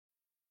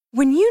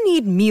When you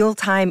need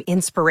mealtime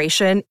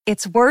inspiration,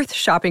 it's worth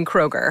shopping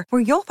Kroger,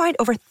 where you'll find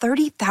over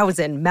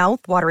 30,000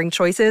 mouth-watering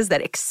choices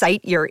that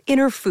excite your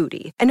inner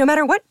foodie. And no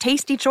matter what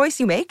tasty choice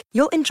you make,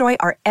 you'll enjoy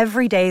our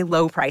everyday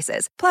low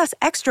prices, plus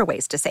extra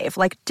ways to save,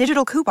 like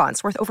digital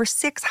coupons worth over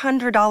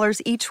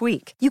 $600 each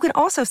week. You can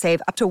also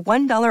save up to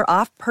 $1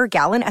 off per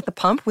gallon at the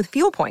pump with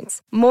fuel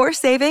points. More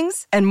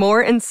savings and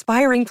more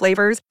inspiring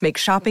flavors make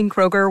shopping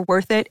Kroger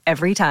worth it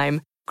every time.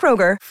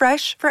 Kroger,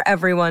 fresh for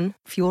everyone.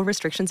 Fuel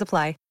restrictions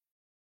apply.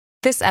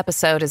 This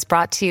episode is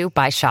brought to you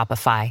by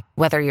Shopify.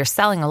 Whether you're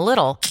selling a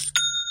little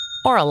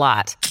or a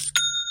lot,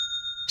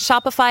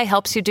 Shopify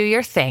helps you do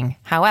your thing,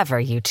 however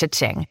you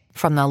cha-ching.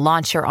 From the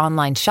launch your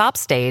online shop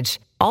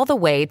stage, all the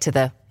way to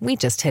the we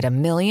just hit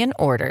 1 million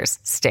orders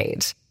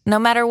stage. No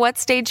matter what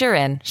stage you're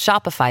in,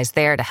 Shopify's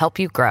there to help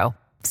you grow.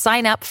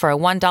 Sign up for a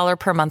 $1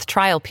 per month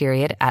trial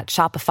period at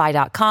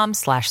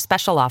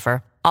shopify.com/special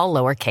offer, all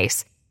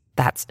lowercase.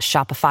 That's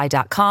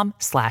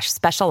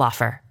shopify.com/special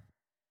offer.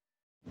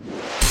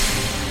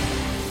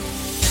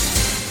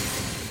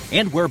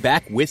 And we're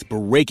back with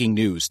breaking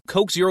news.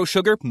 Coke Zero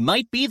Sugar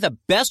might be the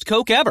best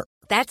Coke ever.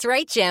 That's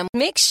right, Jim.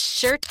 Make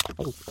sure...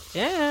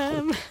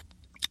 Jim.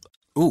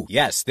 Ooh,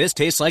 yes, this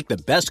tastes like the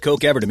best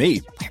Coke ever to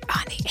me. We're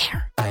on the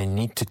air. I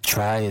need to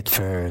try it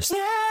first.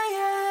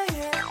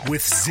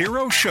 With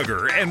zero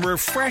sugar and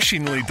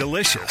refreshingly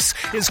delicious,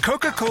 is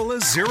Coca-Cola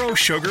Zero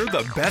Sugar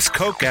the best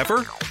Coke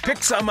ever?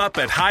 Pick some up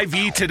at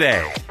Hy-Vee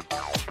today.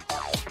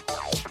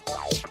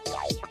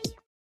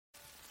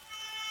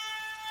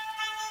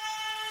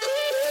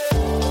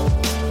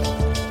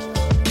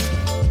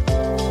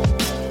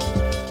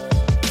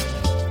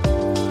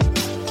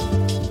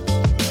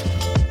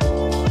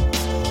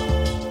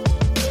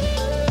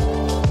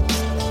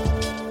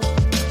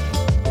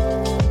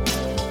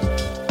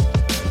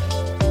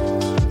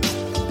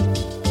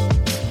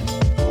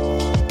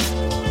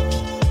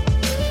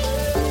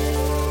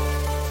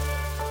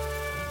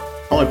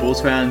 Hello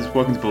Bulls fans,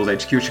 welcome to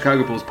BullsHQ,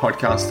 Chicago Bulls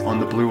podcast on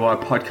the Blue Wire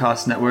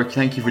Podcast Network.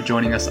 Thank you for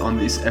joining us on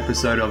this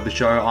episode of the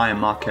show. I am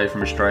Mark Kay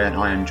from Australia and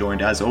I am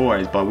joined as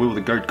always by Will the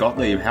Goat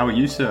Gottlieb. How are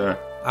you, sir?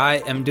 I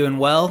am doing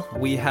well.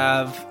 We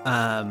have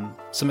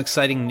some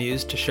exciting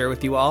news to share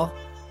with you all.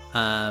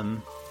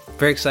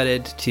 Very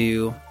excited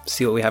to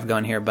see what we have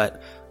going here,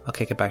 but I'll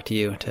kick it back to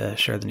you to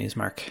share the news,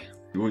 Mark.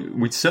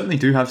 We certainly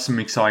do have some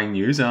exciting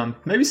news,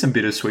 maybe some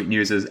bittersweet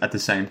news at the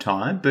same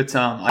time, but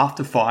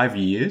after 5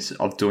 years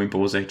of doing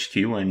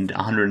BullsHQ and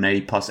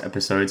 180 plus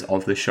episodes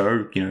of the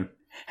show, you know,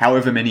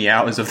 however many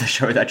hours of the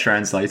show that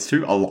translates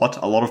to, a lot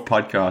of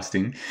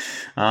podcasting,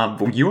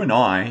 but you and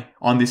I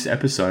on this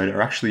episode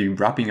are actually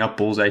wrapping up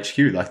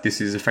BullsHQ. Like, this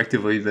is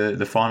effectively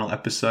the final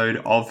episode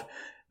of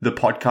the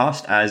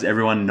podcast as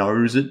everyone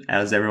knows it,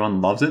 as everyone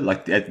loves it.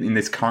 Like, in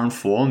this current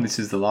form, this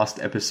is the last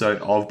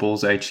episode of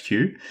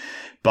BullsHQ.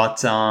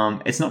 But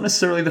it's not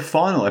necessarily the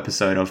final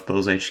episode of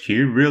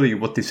BullsHQ. Really,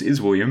 what this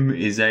is, William,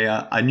 is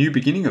a new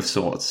beginning of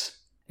sorts.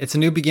 It's a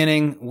new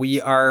beginning.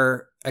 We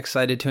are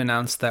excited to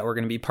announce that we're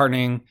going to be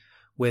partnering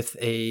with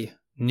a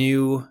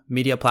new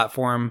media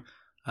platform,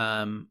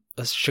 a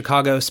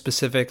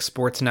Chicago-specific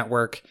sports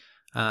network,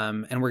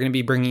 and we're going to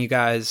be bringing you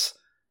guys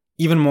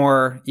even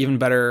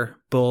better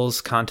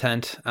Bulls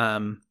content,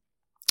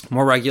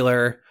 more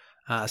regular.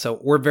 So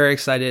we're very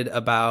excited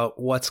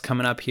about what's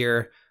coming up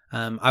here.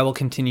 I will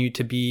continue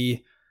to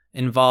be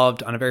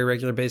involved on a very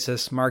regular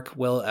basis. Mark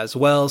will as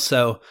well.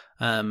 So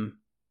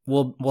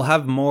we'll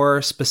have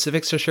more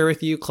specifics to share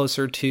with you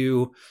closer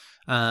to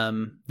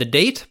the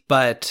date,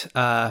 but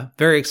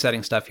very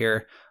exciting stuff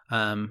here.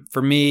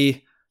 For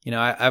me, you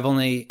know, I've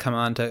only come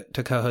on to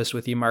co-host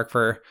with you, Mark,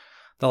 for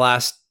the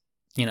last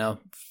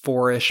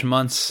 4-ish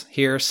months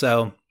here.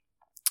 So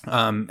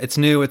it's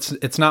new.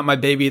 It's not my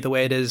baby the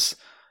way it is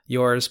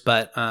yours,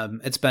 but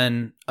it's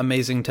been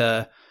amazing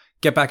to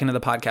get back into the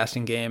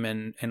podcasting game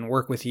and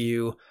work with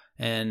you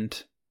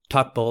and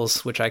talk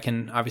Bulls, which I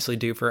can obviously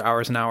do for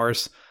hours and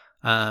hours.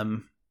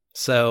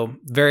 So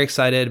very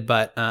excited,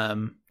 but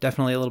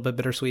definitely a little bit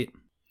bittersweet.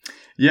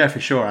 Yeah, for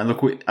sure. And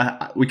look, we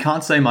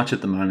can't say much at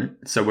the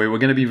moment, so we're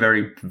going to be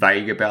very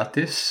vague about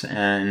this,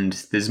 and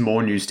there's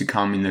more news to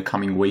come in the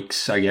coming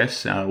weeks, I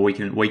guess, a week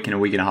and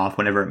a half,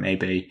 whenever it may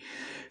be.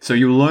 So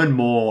you'll learn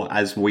more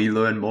as we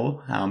learn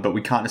more, but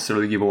we can't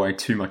necessarily give away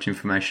too much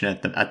information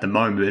at the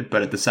moment.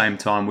 But at the same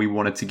time, we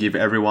wanted to give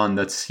everyone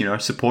that's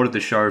supported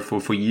the show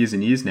for years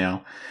and years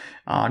now,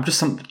 just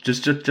some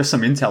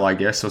intel, I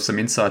guess, or some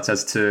insights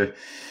as to,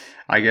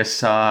 I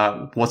guess,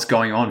 what's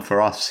going on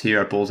for us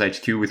here at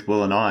BullsHQ with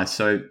Will and I.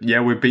 So yeah,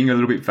 we're being a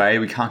little bit vague.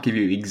 We can't give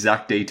you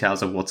exact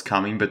details of what's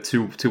coming, but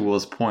to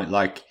Will's point,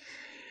 like,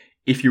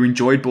 if you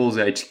enjoyed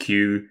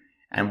BullsHQ,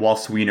 and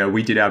whilst we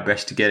did our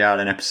best to get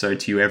out an episode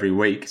to you every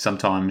week,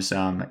 sometimes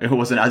it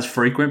wasn't as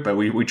frequent, but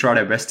we tried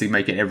our best to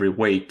make it every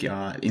week.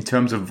 In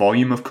terms of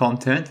volume of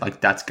content,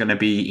 like, that's going to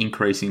be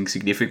increasing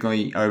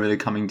significantly over the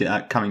coming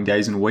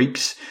days and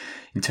weeks.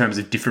 In terms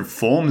of different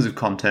forms of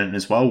content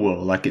as well,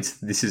 Will, like,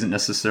 this isn't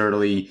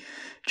necessarily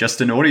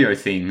just an audio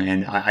thing.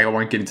 And I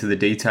won't get into the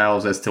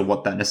details as to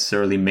what that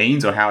necessarily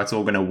means or how it's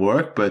all going to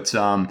work. But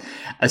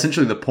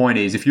essentially the point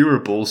is, if you're a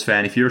Bulls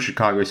fan, if you're a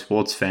Chicago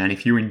sports fan,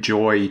 if you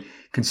enjoy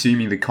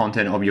consuming the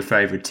content of your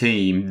favorite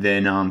team,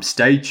 then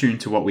stay tuned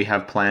to what we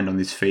have planned on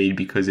this feed,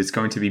 because it's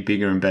going to be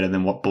bigger and better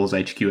than what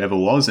BullsHQ ever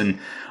was. And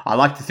I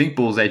like to think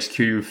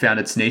BullsHQ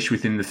found its niche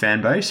within the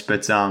fan base,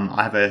 but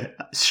I have a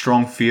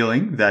strong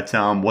feeling that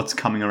what's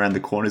coming around the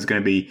corner is going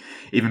to be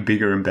even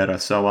bigger and better.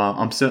 So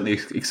I'm certainly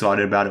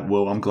excited about it,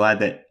 Will. I'm glad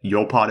that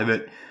you're part of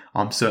it.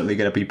 I'm certainly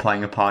going to be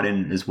playing a part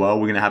in it as well.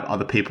 We're going to have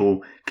other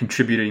people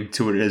contributing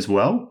to it as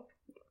well,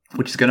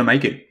 which is going to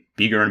make it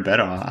bigger and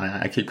better.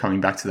 I keep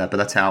coming back to that, but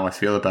that's how I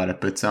feel about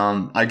it. But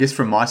I guess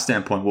from my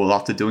standpoint, well,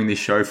 after doing this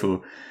show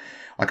for,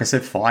 like I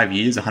said, 5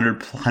 years,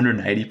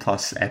 180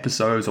 plus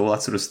episodes, all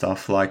that sort of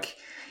stuff, like,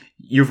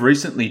 you've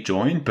recently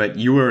joined, but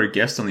you were a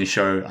guest on this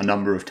show a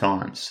number of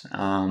times.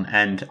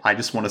 And I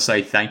just want to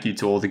say thank you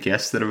to all the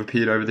guests that have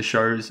appeared over the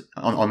shows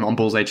on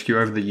BullsHQ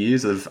over the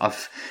years.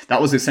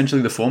 That was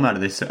essentially the format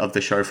of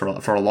the show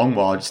for a long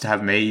while, just to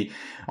have me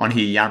on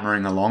here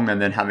yammering along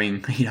and then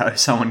having,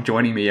 someone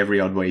joining me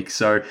every odd week.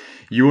 So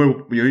you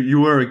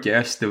were a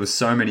guest. There was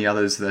so many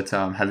others that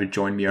have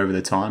joined me over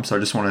the time. So I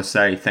just want to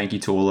say thank you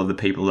to all of the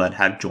people that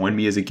have joined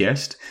me as a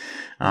guest.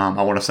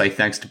 I want to say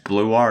thanks to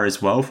Blue Wire as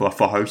well for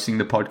hosting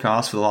the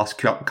podcast for the last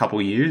couple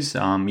of years.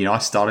 I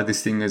started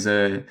this thing as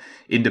a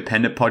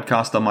independent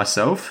podcast on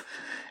myself,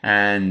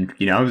 and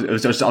I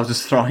was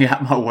just throwing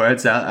out my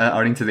words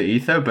out into the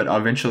ether. But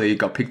eventually it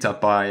got picked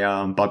up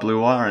by Blue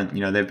Wire,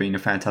 and they've been a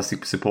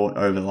fantastic support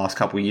over the last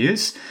couple of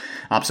years.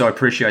 So I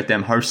appreciate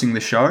them hosting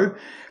the show.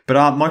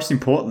 But most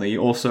importantly,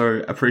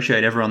 also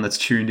appreciate everyone that's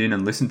tuned in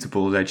and listened to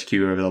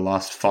BullsHQ over the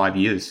last 5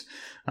 years.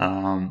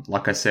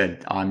 Like I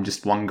said, I'm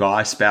just one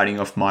guy spouting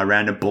off my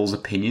random Bulls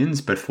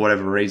opinions, but for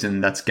whatever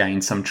reason, that's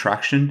gained some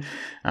traction.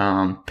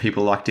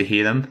 People like to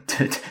hear them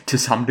to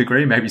some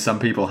degree. Maybe some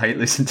people hate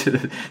listen to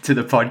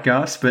the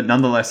podcast, but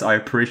nonetheless, I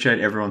appreciate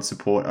everyone's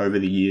support over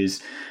the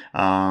years.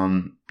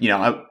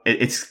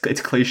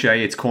 It's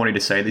cliche, it's corny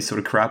to say this sort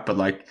of crap, but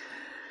like,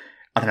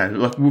 I don't know,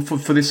 like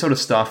for this sort of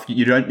stuff,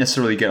 you don't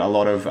necessarily get a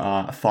lot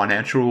of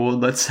financial reward,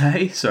 let's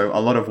say. So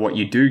a lot of what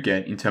you do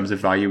get in terms of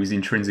value is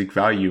intrinsic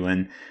value,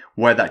 and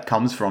where that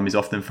comes from is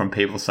often from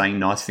people saying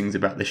nice things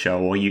about the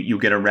show, or you'll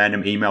get a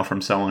random email from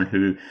someone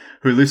who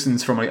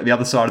listens from the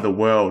other side of the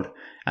world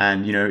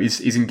and,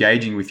 is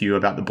engaging with you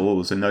about the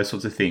Bulls and those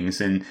sorts of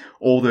things. And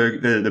all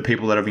the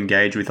people that I've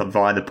engaged with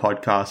via the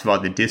podcast, via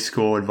the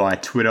Discord, via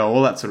Twitter,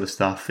 all that sort of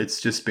stuff.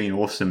 It's just been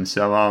awesome.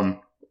 So,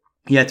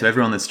 yeah, to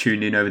everyone that's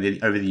tuned in over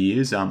the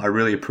years, I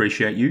really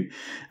appreciate you.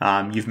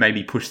 You've made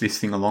me push this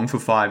thing along for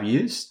 5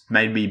 years,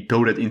 made me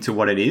build it into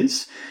what it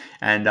is.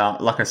 And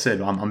like I said,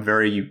 I'm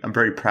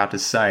very proud to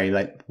say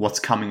that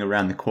what's coming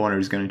around the corner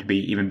is going to be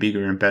even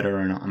bigger and better,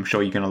 and I'm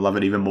sure you're going to love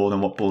it even more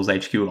than what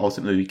BullsHQ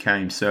ultimately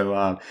became.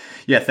 So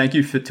yeah, thank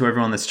you to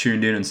everyone that's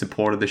tuned in and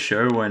supported the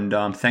show,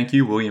 and thank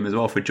you, William, as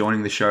well, for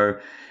joining the show.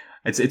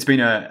 It's been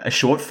a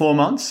short 4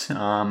 months.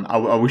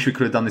 I wish we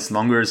could have done this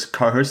longer as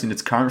co-host in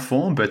its current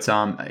form, but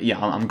yeah,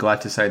 I'm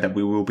glad to say that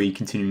we will be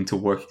continuing to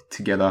work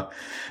together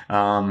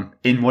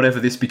in whatever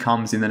this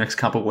becomes in the next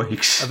couple of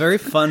weeks. A very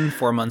fun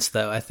 4 months,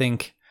 though. I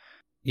think,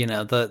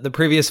 the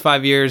previous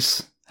 5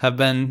 years have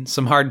been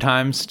some hard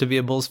times to be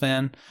a Bulls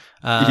fan.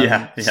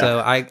 Yeah. So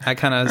I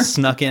kind of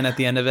snuck in at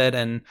the end of it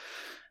and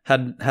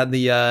had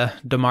the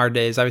DeMar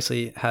days.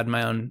 Obviously had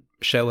my own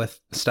show with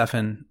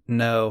Stefan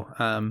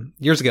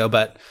years ago,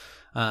 but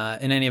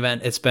in any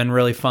event, it's been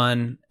really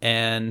fun.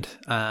 And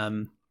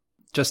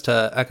just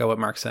to echo what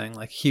Mark's saying,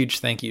 like, huge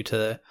thank you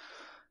to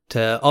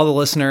all the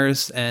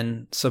listeners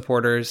and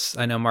supporters.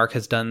 I know Mark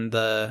has done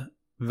the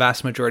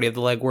vast majority of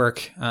the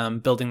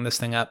legwork building this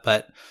thing up,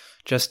 but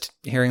just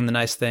hearing the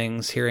nice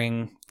things,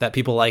 hearing that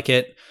people like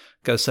it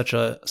goes such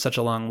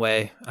a long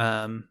way.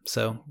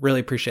 So really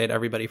appreciate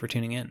everybody for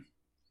tuning in.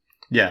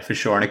 Yeah, for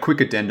sure. And a quick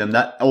addendum,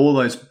 that all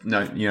those,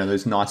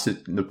 those nice,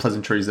 the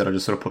pleasantries that I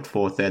just sort of put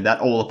forth there,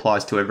 that all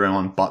applies to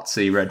everyone but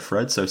C Red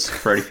Fred. So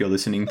Fred, if you're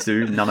listening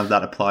to, none of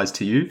that applies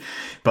to you.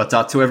 But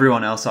to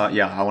everyone else,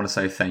 I want to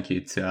say thank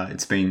you.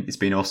 It's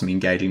been awesome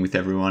engaging with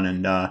everyone,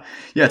 and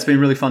yeah, it's been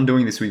really fun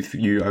doing this with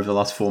you over the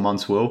last 4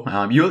 months. Will,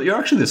 you're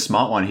actually the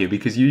smart one here,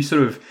 because you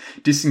sort of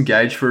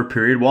disengaged for a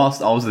period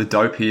whilst I was the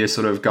dope here,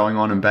 sort of going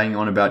on and banging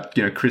on about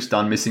Chris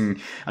Dunn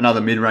missing another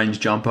mid-range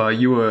jumper.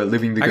 You were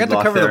living the good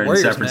life there in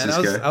San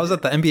Francisco. I was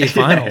at the NBA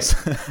Finals.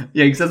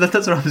 Yeah, exactly.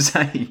 That's what I'm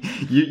saying.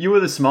 You were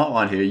the smart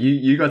one here.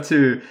 You got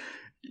to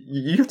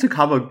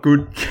cover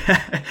good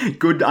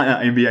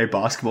NBA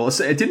basketball.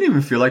 It didn't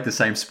even feel like the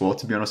same sport,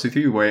 to be honest with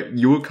you, where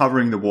you were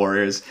covering the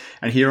Warriors,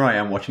 and here I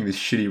am watching this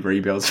shitty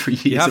rebuilds for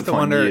years. You have to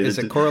wonder, is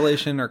it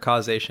correlation or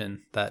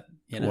causation that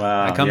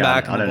wow, I come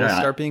back and the Bulls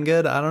start being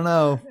good? I don't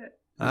know.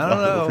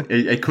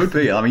 It could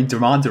be. I mean,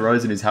 DeMar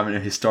DeRozan is having a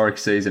historic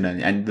season,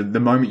 and the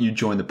moment you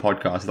join the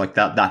podcast, like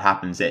that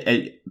happens.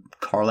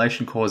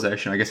 Correlation,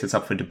 causation, I guess it's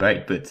up for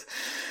debate, but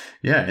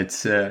yeah,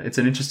 it's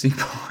an interesting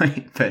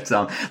point. But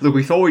look,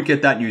 we thought we'd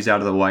get that news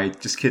out of the way.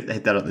 Just hit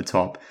that at the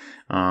top.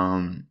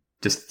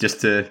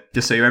 just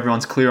so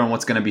everyone's clear on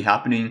what's going to be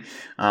happening.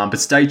 But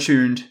stay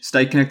tuned,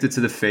 stay connected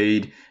to the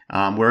feed.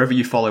 Wherever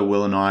you follow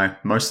Will and I,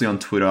 mostly on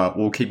Twitter,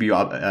 we'll keep you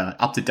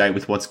up to date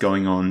with what's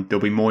going on.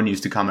 There'll be more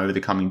news to come over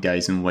the coming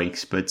days and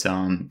weeks. But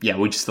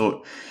we just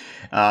thought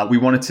we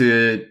wanted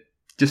to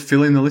just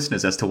fill in the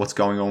listeners as to what's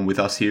going on with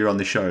us here on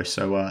the show.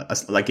 So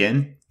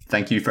again,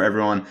 thank you for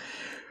everyone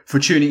for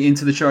tuning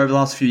into the show over the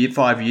last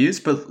 5 years.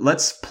 But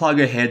let's plug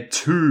ahead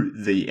to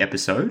the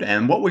episode.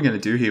 And what we're going to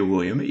do here,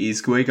 William,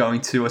 is we're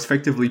going to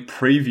effectively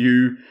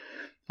preview,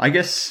 I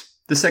guess,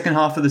 the second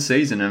half of the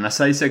season. And I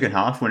say second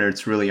half when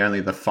it's really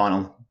only the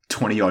final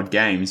 20-odd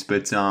games.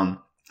 But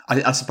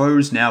I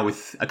suppose now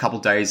with a couple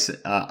days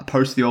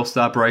post the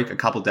All-Star break, a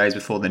couple days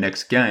before the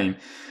next game,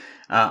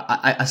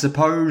 I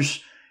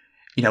suppose,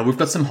 we've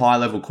got some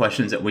high-level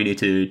questions that we need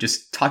to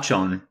just touch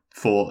on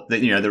for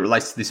that, that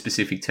relates to this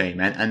specific team.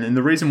 And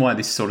the reason why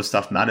this sort of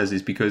stuff matters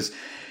is because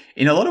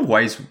in a lot of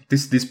ways,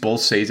 this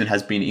Bulls season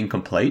has been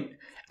incomplete.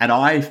 And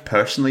I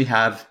personally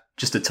have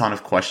just a ton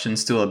of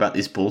questions still about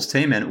this Bulls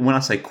team. And when I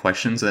say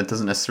questions, that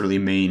doesn't necessarily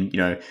mean,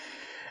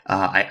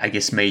 I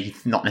guess me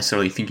not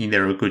necessarily thinking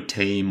they're a good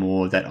team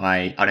or that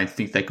I don't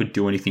think they could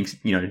do anything,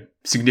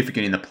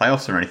 significant in the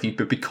playoffs or anything.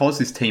 But because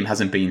this team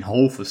hasn't been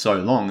whole for so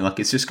long,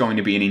 it's just going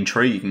to be an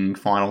intriguing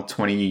final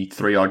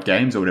 23 odd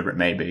games or whatever it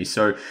may be.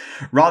 So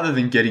rather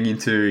than getting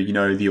into,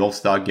 the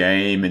All-Star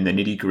game and the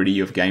nitty gritty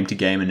of game to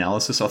game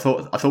analysis, I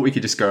thought we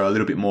could just go a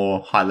little bit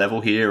more high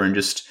level here and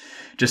just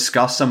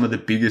discuss some of the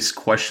biggest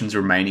questions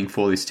remaining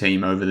for this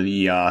team over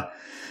the,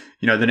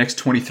 the next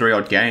 23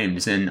 odd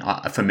games. And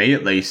for me,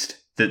 at least,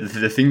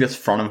 the thing that's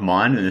front of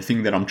mind and the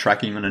thing that I'm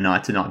tracking on a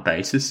night-to-night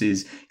basis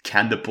is,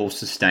 can the Bulls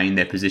sustain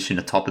their position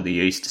atop of the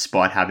East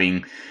despite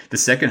having the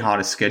second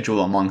hardest schedule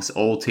amongst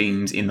all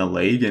teams in the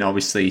league, and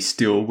obviously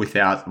still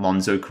without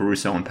Lonzo,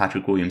 Caruso, and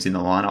Patrick Williams in the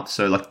lineup?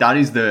 So that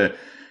is the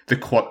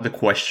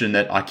question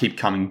that I keep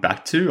coming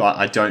back to.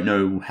 I don't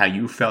know how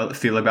you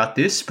feel about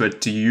this,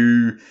 but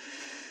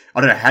I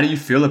don't know. How do you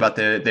feel about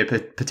their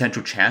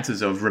potential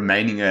chances of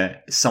remaining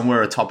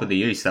somewhere atop of the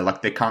East?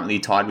 They're currently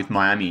tied with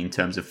Miami in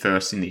terms of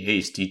first in the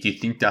East. Do you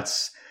think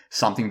that's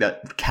something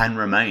that can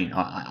remain?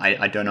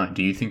 I don't know.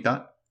 Do you think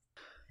that?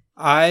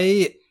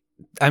 I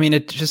mean,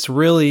 it just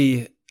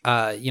really,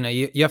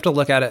 you have to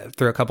look at it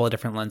through a couple of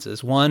different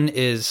lenses. One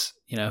is,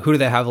 who do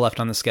they have left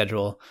on the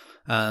schedule?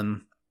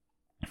 And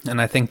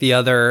I think the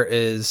other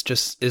is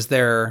just, is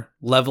their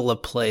level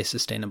of play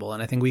sustainable?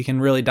 And I think we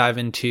can really dive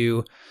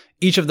into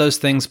each of those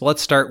things. But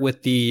let's start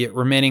with the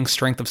remaining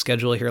strength of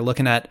schedule here.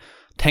 Looking at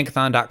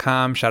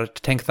tankathon.com. Shout out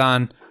to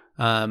Tankathon.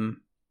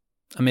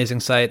 Amazing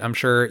site. I'm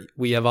sure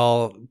we have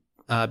all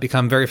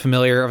become very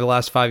familiar over the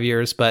last 5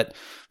 years. But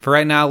for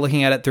right now,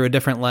 looking at it through a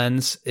different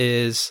lens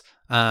is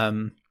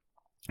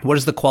what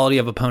is the quality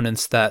of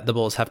opponents that the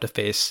Bulls have to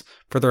face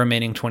for the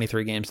remaining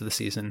 23 games of the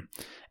season?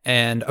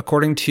 And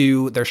according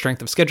to their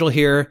strength of schedule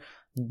here,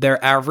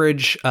 their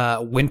average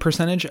win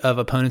percentage of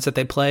opponents that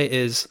they play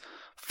is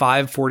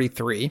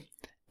 .543.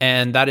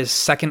 And that is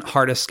second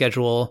hardest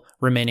schedule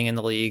remaining in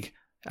the league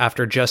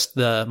after just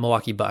the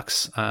Milwaukee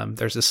Bucks.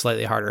 There's a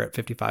slightly harder at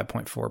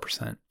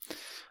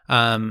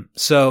 55.4%.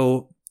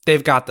 So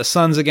they've got the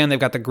Suns again. They've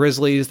got the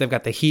Grizzlies. They've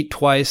got the Heat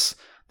twice.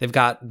 They've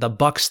got the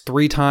Bucks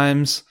 3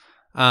 times.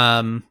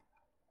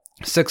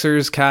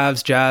 Sixers,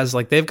 Cavs, Jazz.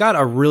 They've got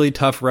a really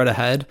tough road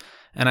ahead.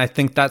 And I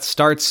think that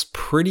starts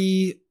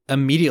pretty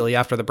immediately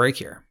after the break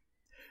here.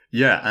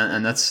 Yeah,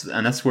 and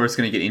that's where it's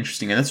going to get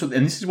interesting, and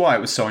this is why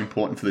it was so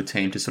important for the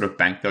team to sort of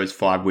bank those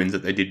 5 wins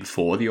that they did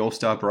before the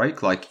All-Star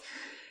break. It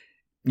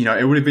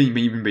would have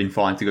even been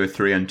fine to go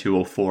 3-2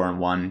 or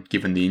 4-1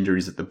 given the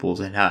injuries that the Bulls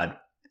had,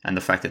 and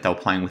the fact that they were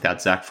playing without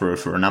Zach for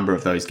a number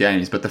of those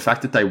games. But the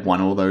fact that they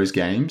won all those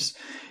games,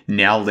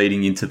 now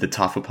leading into the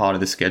tougher part of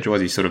the schedule,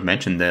 as you sort of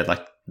mentioned, they're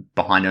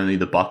behind only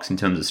the Bucks in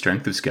terms of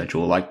strength of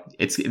schedule.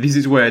 This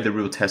is where the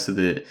real test of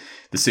the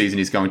season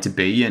is going to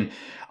be, and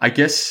I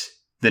guess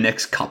the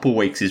next couple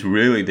weeks is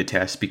really the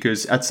test,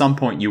 because at some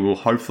point you will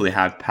hopefully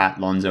have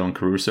Pat, Lonzo, and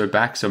Caruso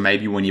back. So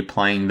maybe when you're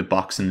playing the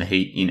Bucks and the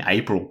Heat in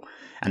April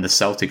and the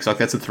Celtics,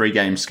 that's a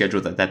 3-game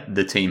schedule that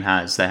the team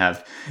has. They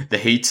have the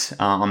Heat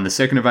on the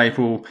 2nd of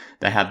April,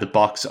 they have the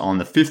Bucks on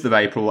the 5th of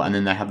April, and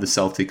then they have the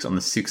Celtics on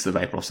the 6th of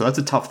April. So that's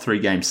a tough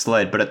 3-game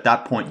sled. But at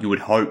that point, you would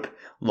hope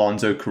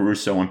Lonzo,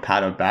 Caruso, and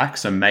Pat are back.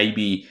 So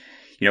maybe,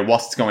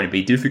 whilst it's going to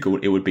be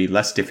difficult, it would be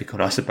less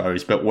difficult, I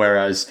suppose. But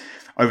whereas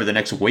over the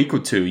next week or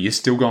two, you're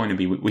still going to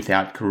be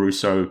without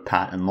Caruso,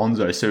 Pat, and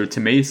Lonzo. So to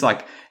me, it's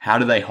how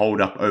do they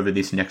hold up over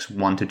this next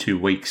 1 to 2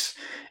 weeks?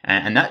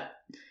 And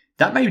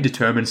that may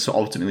determine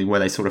ultimately where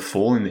they sort of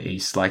fall in the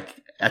East.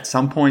 At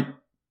some point,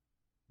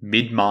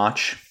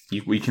 mid-March,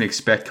 we can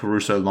expect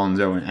Caruso,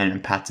 Lonzo,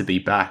 and Pat to be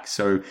back.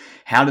 So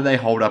how do they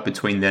hold up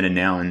between then and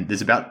now? And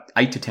there's about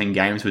 8 to 10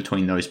 games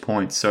between those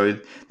points. So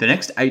the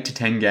next 8 to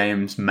 10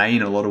 games may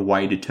in a lot of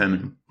way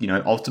determine,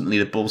 ultimately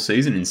the Bulls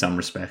season in some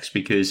respects,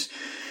 because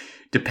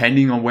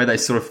depending on where they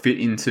sort of fit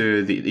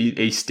into the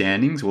East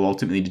standings will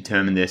ultimately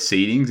determine their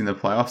seedings in the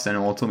playoffs and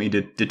ultimately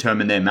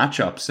determine their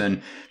matchups. And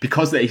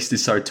because the East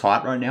is so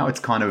tight right now, it's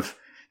kind of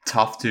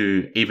tough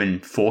to even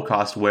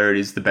forecast where it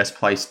is the best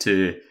place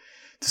to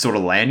sort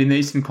of land in the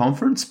Eastern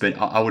Conference, but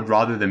I would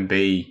rather them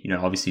be,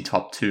 obviously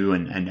top 2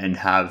 and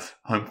have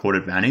home court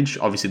advantage.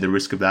 Obviously, the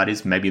risk of that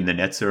is maybe the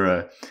Nets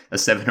are a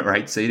 7 or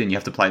 8 seed and you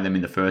have to play them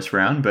in the first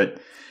round. But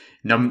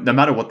no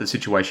matter what the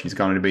situation is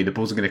going to be, the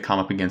Bulls are going to come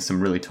up against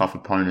some really tough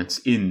opponents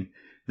in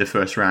the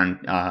first round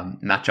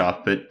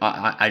matchup. But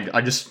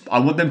I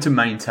want them to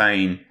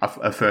maintain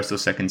a first or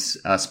second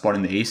spot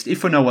in the East, if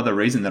for no other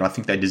reason that I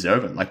think they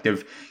deserve it. Like,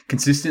 they've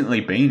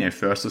consistently been a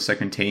first or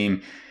second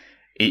team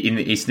in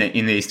the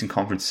Eastern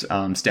Conference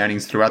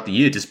standings throughout the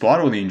year, despite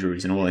all the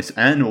injuries and all this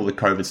and all the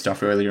COVID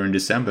stuff earlier in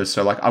December.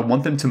 So, like, I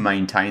want them to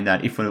maintain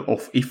that, if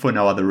for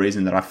no other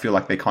reason that I feel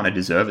like they kind of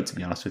deserve it, to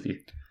be honest with you.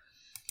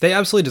 They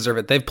absolutely deserve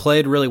it. They've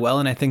played really well,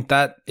 and I think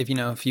that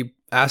if you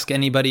ask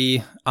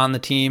anybody on the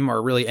team,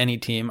 or really any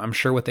team, I'm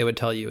sure what they would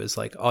tell you is,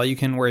 like, all you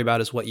can worry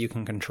about is what you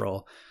can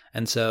control.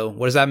 And so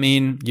what does that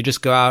mean? You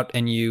just go out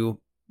and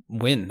you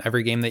win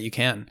every game that you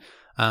can.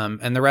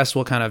 And the rest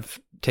will kind of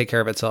take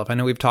care of itself. I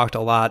know we've talked a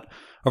lot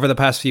over the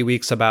past few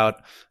weeks about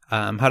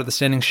how do the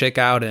standings shake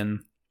out, and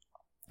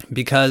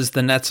because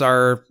the Nets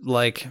are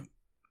like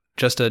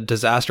just a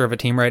disaster of a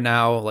team right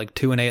now, like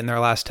 2-8 in their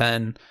last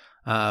 10,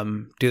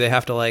 do they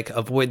have to like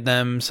avoid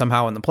them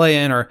somehow in the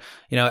play-in? Or,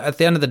 at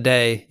the end of the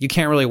day, you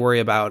can't really worry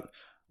about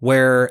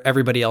where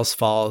everybody else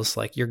falls.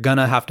 Like, you're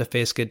gonna have to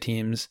face good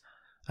teams.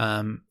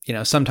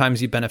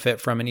 Sometimes you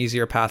benefit from an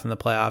easier path in the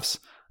playoffs,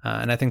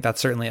 and I think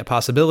that's certainly a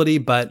possibility,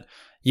 but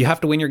you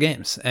have to win your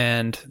games.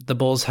 And the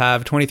Bulls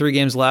have 23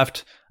 games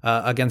left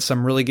against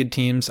some really good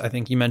teams. I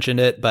think you mentioned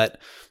it, but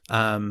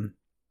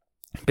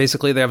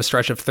basically they have a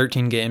stretch of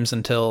 13 games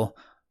until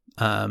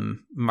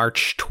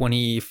March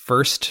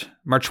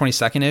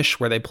 22nd-ish,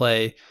 where they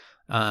play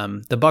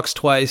the Bucks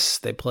twice.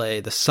 They play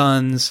the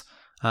Suns,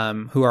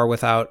 who are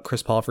without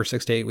Chris Paul for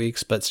 6 to 8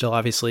 weeks, but still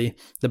obviously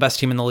the best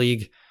team in the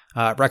league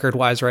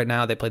record-wise right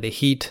now. They play the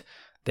Heat.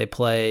 They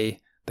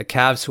play the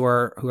Cavs, who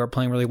are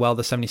playing really well,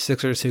 the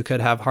 76ers, who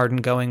could have Harden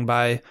going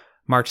by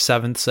March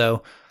 7th.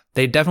 So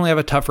they definitely have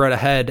a tough road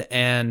ahead,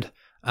 and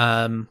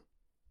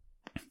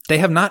they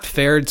have not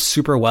fared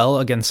super well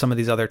against some of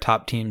these other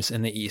top teams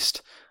in the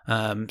East.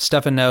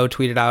 Stefan No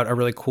tweeted out a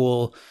really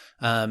cool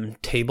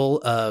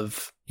table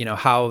of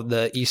how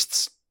the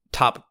East's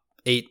top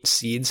 8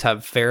 seeds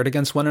have fared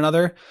against one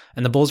another,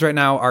 and the Bulls right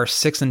now are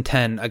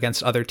 6-10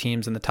 against other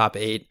teams in the top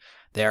 8.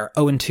 They are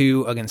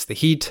 0-2 against the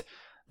Heat.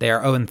 They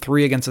are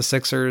 0-3 against the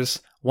Sixers,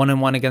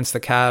 1-1 against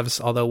the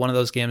Cavs, although one of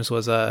those games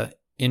was a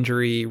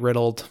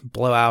injury-riddled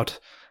blowout.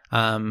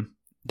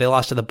 They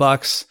lost to the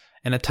Bucks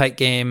in a tight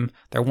game.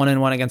 They're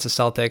 1-1 against the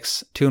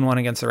Celtics, 2-1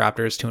 against the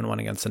Raptors, 2-1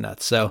 against the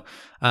Nets. So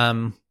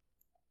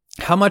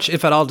how much,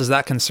 if at all, does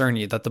that concern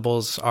you, that the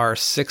Bulls are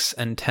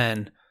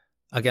 6-10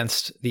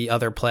 against the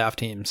other playoff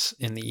teams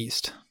in the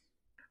East?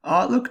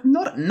 Look,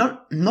 not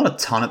a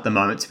ton at the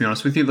moment, to be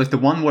honest with you. Like, the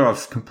one where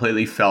I've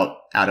completely felt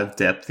out of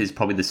depth is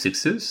probably the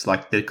Sixers,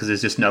 because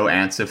there's just no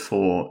answer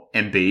for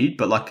Embiid.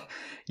 But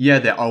they're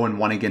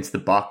 0-1 against the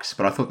Bucks,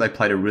 but I thought they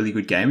played a really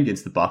good game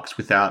against the Bucks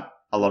without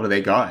a lot of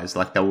their guys.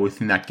 Like, they were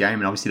within that game,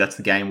 and obviously that's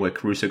the game where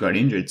Caruso got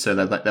injured, so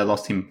they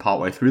lost him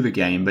partway through the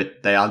game.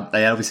 But they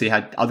obviously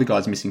had other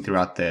guys missing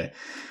throughout there.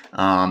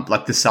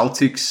 Like the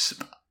Celtics.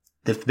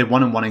 They're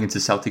 1-1 against the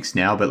Celtics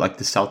now, but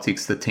the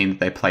Celtics, the team that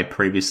they played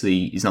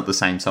previously, is not the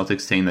same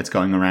Celtics team that's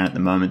going around at the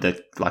moment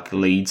that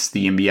leads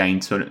the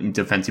NBA in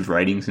defensive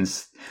ratings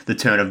since the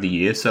turn of the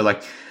year. So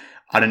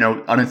I don't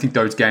know. I don't think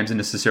those games are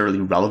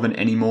necessarily relevant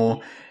anymore.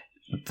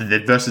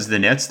 Versus the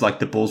Nets,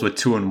 the Bulls were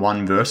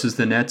 2-1 versus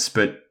the Nets,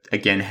 but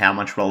again, how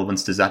much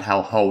relevance does that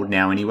hold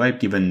now anyway,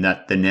 given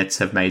that the Nets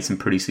have made some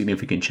pretty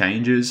significant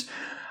changes?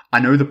 I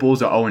know the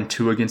Bulls are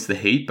 0-2 against the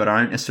Heat, but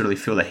I don't necessarily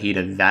feel the Heat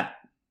are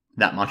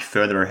that much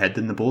further ahead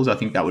than the Bulls. I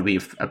think that would be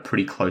a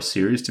pretty close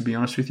series, to be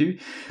honest with you.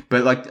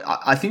 But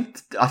I think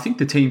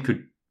the team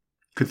could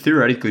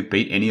theoretically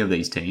beat any of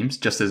these teams,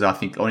 just as I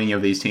think any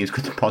of these teams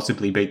could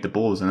possibly beat the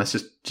Bulls. And that's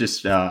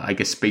just I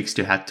guess speaks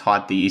to how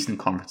tight the Eastern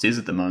Conference is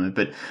at the moment.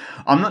 But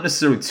I'm not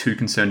necessarily too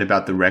concerned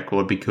about the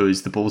record,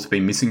 because the Bulls have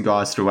been missing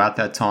guys throughout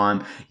that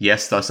time.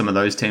 Yes, though, some of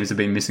those teams have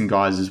been missing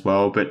guys as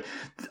well. But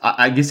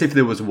I guess if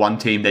there was one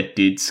team that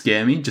did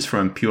scare me, just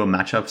from a pure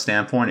matchup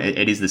standpoint,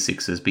 it is the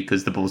Sixers,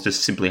 because the Bulls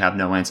just simply have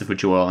no answer for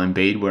Joel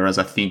Embiid, whereas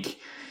I think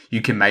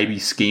you can maybe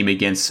scheme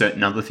against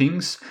certain other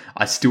things.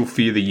 I still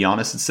fear the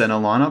Giannis at center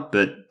lineup,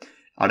 but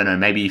I don't know,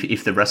 maybe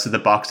if the rest of the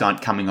Bucks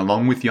aren't coming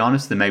along with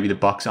Giannis, then maybe the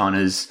Bucks aren't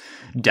as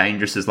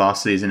dangerous as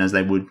last season as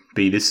they would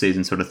be this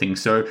season, sort of thing.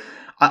 So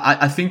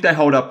I think they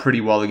hold up pretty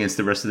well against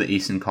the rest of the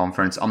Eastern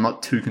Conference. I'm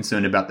not too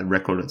concerned about the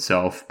record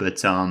itself,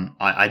 but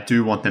I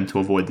do want them to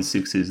avoid the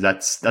Sixers.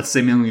 That's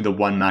seemingly the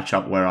one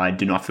matchup where I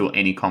do not feel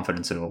any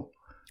confidence at all.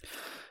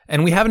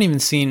 And we haven't even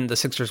seen the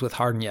Sixers with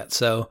Harden yet.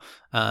 So,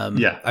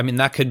 I mean,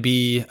 that could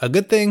be a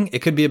good thing.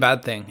 It could be a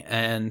bad thing.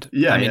 And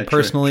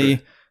personally,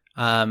 true.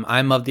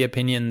 I'm of the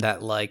opinion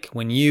that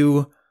when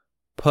you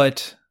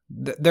put,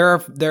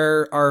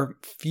 there are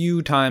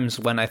few times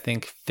when I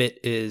think fit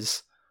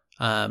is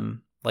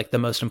the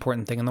most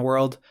important thing in the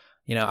world.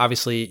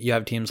 obviously you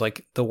have teams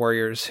like the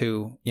Warriors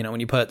who, when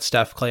you put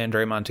Steph, Clay, and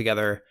Draymond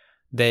together,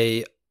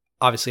 they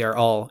obviously are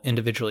all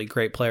individually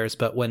great players,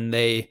 but when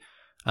they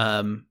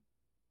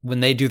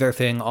do their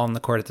thing on the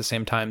court at the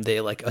same time, they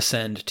like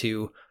ascend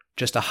to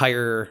just a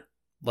higher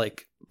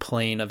like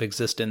plane of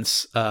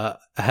existence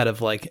ahead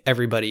of like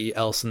everybody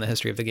else in the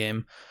history of the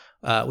game,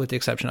 with the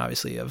exception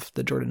obviously of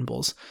the Jordan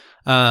Bulls.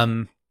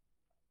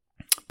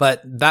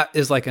 But that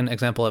is like an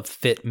example of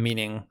fit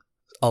meaning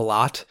a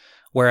lot.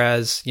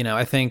 Whereas,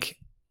 I think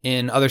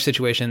in other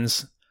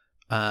situations,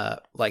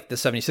 like the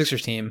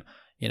 76ers team,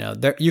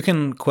 you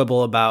can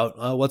quibble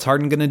about what's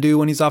Harden going to do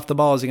when he's off the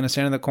ball. Is he going to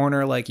stand in the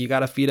corner? Like, you got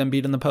to feed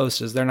Embiid in the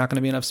post. Is there not going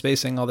to be enough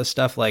spacing? All this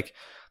stuff. Like,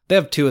 they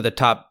have 2 of the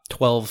top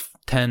 12,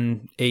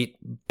 10, 8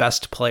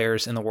 best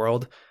players in the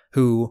world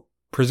who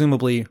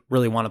presumably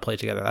really want to play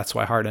together. That's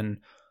why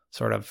Harden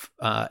sort of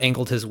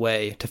angled his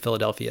way to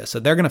Philadelphia. So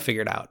they're going to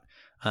figure it out.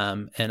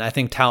 And I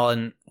think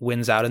talent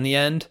wins out in the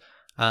end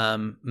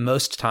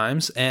most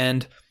times.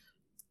 And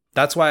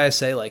that's why I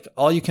say, like,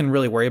 all you can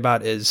really worry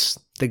about is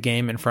the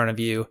game in front of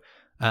you.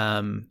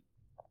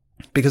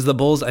 Because the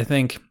Bulls, I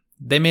think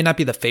they may not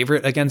be the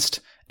favorite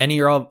against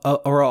any or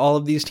all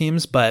of these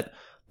teams, but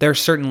they're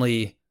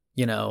certainly,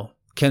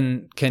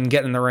 can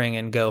get in the ring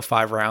and go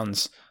 5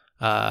 rounds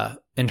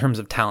in terms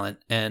of talent.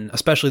 And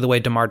especially the way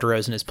DeMar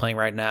DeRozan is playing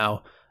right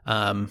now,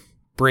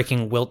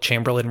 breaking Wilt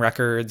Chamberlain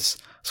records,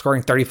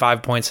 scoring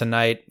 35 points a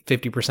night,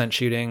 50%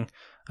 shooting,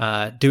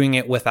 doing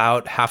it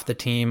without half the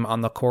team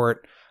on the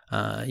court.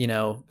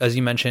 As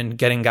you mentioned,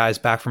 getting guys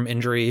back from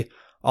injury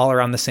all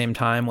around the same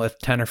time with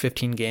 10 or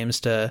 15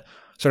 games to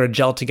sort of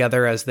gel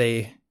together as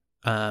they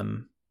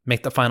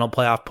make the final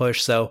playoff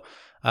push. So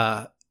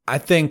I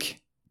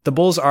think the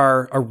Bulls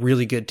are a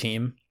really good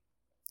team.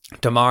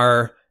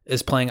 DeMar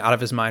is playing out of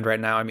his mind right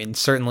now. I mean,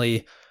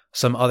 certainly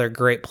some other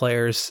great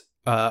players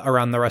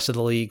around the rest of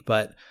the league,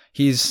 but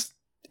he's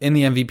in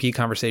the MVP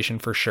conversation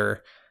for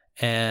sure.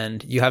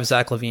 And you have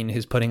Zach LaVine,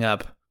 who's putting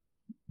up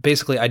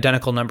basically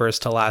identical numbers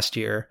to last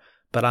year,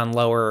 but on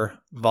lower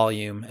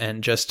volume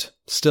and just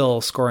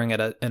still scoring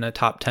in a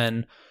top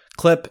 10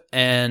 clip.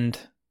 And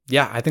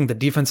yeah, I think the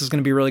defense is going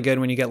to be really good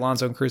when you get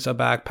Lonzo and Caruso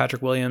back.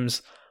 Patrick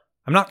Williams,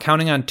 I'm not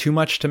counting on too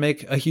much to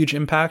make a huge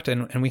impact,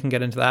 and we can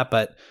get into that,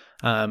 but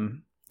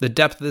the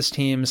depth of this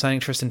team, signing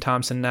Tristan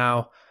Thompson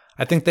now,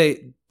 I think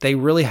they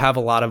really have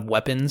a lot of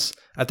weapons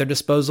at their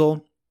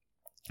disposal.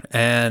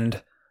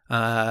 And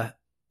I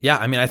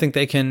think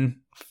they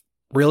can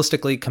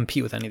realistically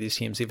compete with any of these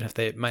teams, even if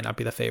they might not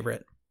be the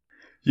favorite.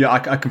 Yeah,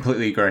 I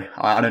completely agree.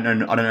 I don't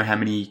know how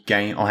many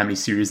how many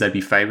series they'd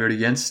be favored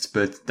against,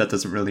 but that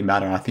doesn't really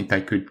matter. I think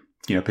they could,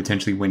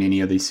 potentially win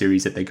any of these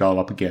series that they go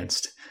up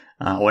against,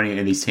 or any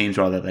of these teams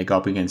rather that they go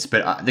up against.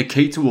 But the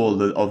key to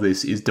all of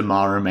this is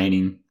DeMar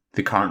remaining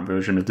the current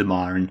version of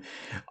DeMar, and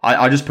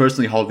I just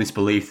personally hold this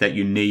belief that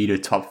you need a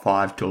top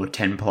 5 to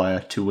 10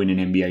 player to win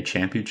an NBA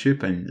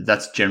championship, and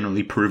that's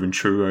generally proven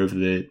true over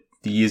the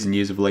years and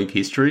years of league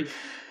history.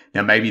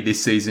 Now, maybe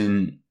this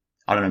season,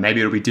 I don't know, maybe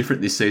it'll be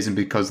different this season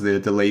because the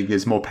league,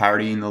 there's more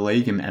parity in the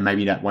league, and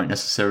maybe that won't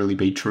necessarily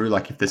be true.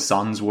 Like if the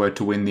Suns were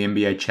to win the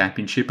NBA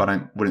championship,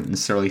 wouldn't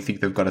necessarily think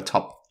they've got a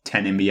top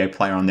 10 NBA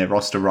player on their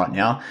roster right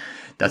now.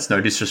 That's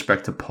no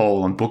disrespect to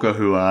Paul and Booker,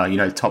 who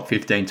are, top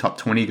 15, top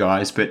 20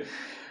 guys. But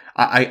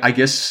I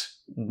guess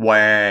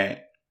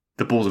where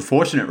the Bulls are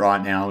fortunate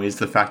right now is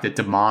the fact that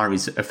DeMar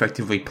is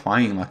effectively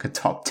playing like a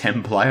top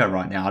 10 player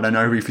right now. I don't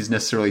know if he's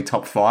necessarily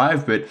top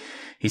 5, but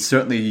he's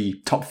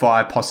certainly top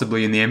 5,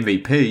 possibly in the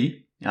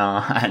MVP.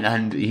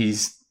 And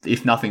he's,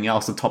 if nothing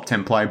else, a top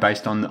 10 player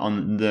based on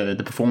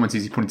the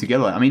performances he's putting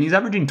together. I mean, he's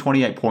averaging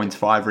 28 points,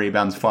 5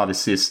 rebounds, 5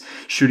 assists,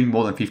 shooting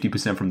more than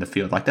 50% from the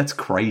field. Like, that's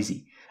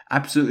crazy.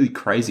 Absolutely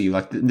crazy.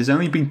 Like, there's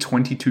only been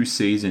 22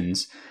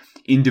 seasons,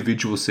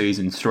 individual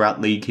seasons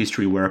throughout league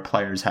history where a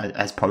player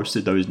has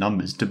posted those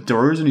numbers.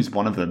 DeRozan is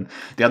one of them.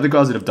 The other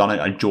guys that have done it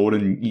are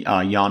Jordan,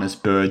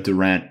 Giannis, Bird,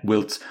 Durant,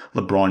 Wilt,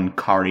 LeBron,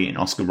 Curry, and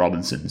Oscar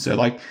Robertson. So,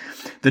 like,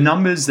 the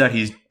numbers that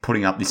he's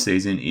putting up this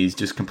season is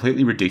just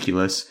completely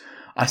ridiculous.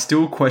 I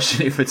still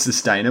question if it's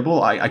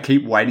sustainable. I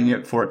keep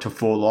waiting for it to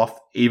fall off,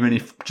 even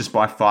if just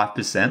by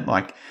 5%.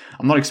 Like,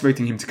 I'm not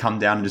expecting him to come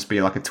down and just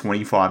be like a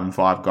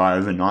 25-5 guy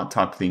overnight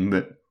type thing,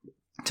 but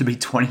to be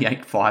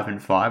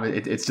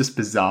 28-5-5, it's just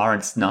bizarre.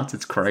 It's nuts.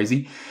 It's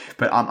crazy.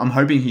 But I'm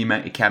hoping he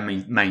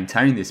can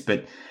maintain this.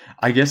 But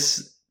I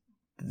guess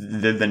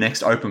the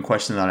next open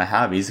question that I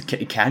have is,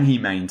 can he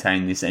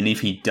maintain this? And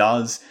if he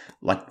does,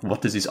 like,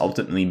 what does this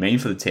ultimately mean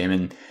for the team?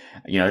 And,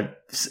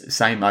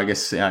 same, I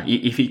guess,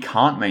 if he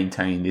can't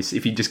maintain this,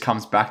 if he just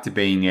comes back to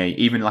being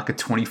even like a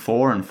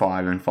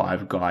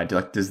 24-5 guy,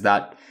 like, does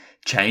that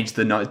change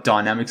the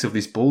dynamics of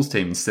this Bulls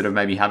team? Instead of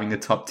maybe having a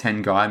top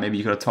 10 guy, maybe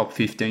you've got a top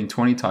 15,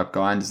 20 type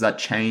guy, and does that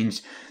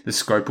change the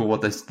scope of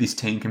what this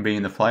team can be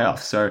in the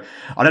playoffs? So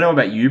I don't know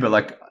about you, but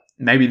like,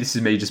 maybe this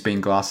is me just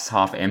being glasses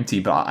half empty,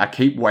 but I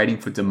keep waiting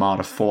for DeMar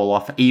to fall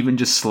off even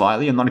just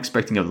slightly. I'm not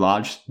expecting a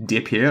large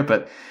dip here,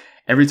 but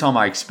every time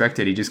I expect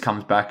it, he just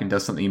comes back and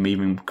does something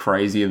even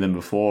crazier than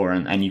before.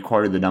 And you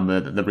quoted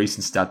the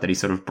recent stat that he's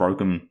sort of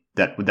broken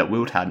that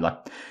Wilt had, like,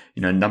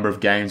 a number of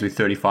games with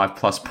 35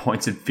 plus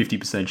points and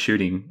 50%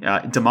 shooting.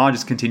 DeMar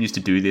just continues to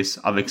do this.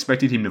 I've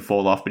expected him to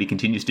fall off, but he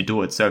continues to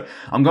do it. So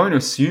I'm going to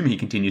assume he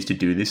continues to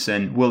do this.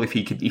 And well, if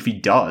he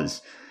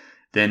does,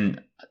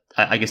 then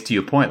I guess to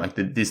your point, like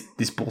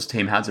this Bulls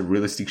team has a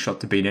realistic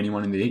shot to beat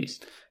anyone in the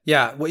East.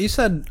 Yeah, what you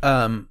said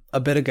a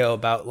bit ago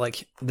about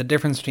like the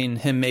difference between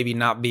him maybe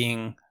not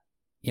being,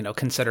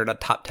 considered a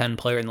top 10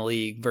 player in the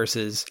league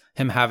versus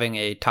him having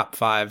a top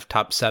 5,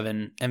 top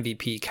 7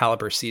 MVP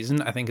caliber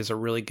season, I think is a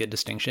really good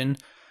distinction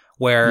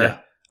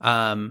where,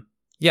 I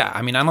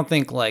don't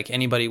think like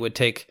anybody would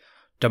take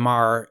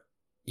DeMar,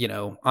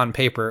 on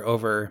paper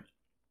over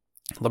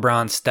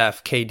LeBron,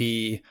 Steph,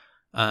 KD,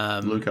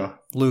 Luka,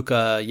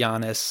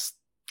 Giannis,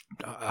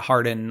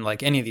 Harden,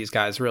 like any of these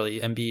guys really,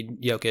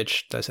 Embiid,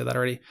 Jokic. Did I say that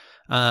already?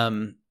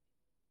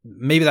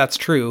 Maybe that's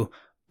true,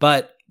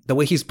 but the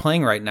way he's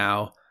playing right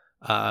now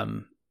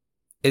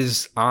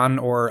is on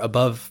or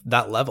above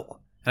that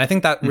level. And I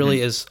think that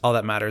really is all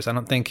that matters. I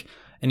don't think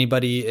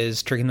anybody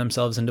is tricking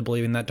themselves into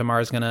believing that DeMar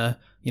is going to,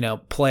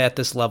 play at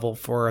this level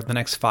for the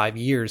next 5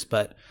 years,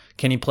 but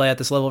can he play at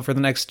this level for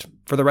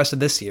the rest of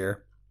this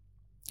year?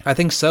 I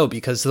think so,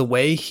 because the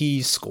way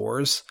he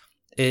scores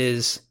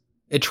it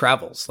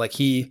travels. Like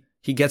he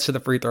gets to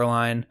the free throw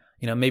line,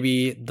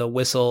 maybe the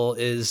whistle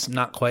is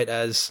not quite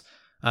as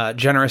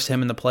generous to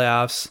him in the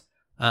playoffs.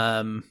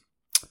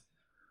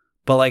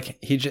 But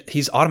like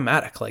he's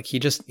automatic. Like he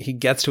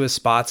gets to his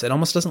spots. It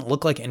almost doesn't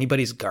look like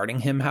anybody's guarding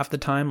him half the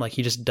time. Like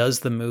he just does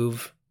the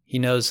move. He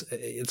knows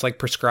it's like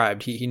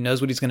prescribed. He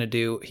knows what he's going to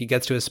do. He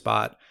gets to his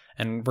spot,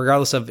 and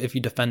regardless of if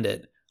you defend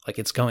it, like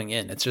it's going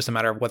in. It's just a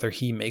matter of whether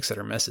he makes it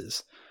or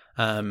misses.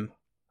 But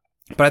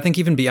I think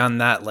even beyond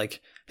that,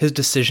 like his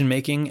decision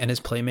making and his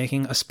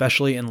playmaking,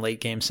 especially in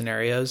late game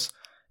scenarios,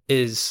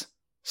 is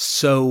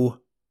so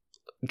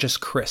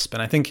just crisp.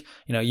 And I think,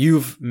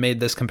 you've made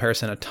this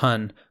comparison a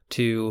ton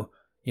to,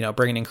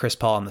 bringing in Chris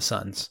Paul on the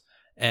Suns.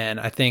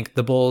 And I think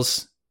the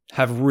Bulls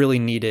have really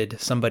needed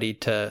somebody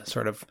to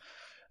sort of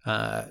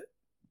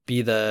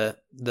be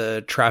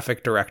the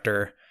traffic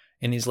director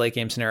in these late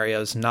game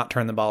scenarios, not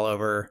turn the ball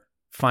over,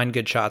 find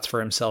good shots for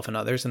himself and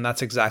others. And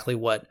that's exactly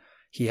what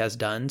he has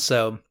done.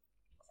 So,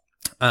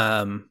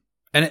 and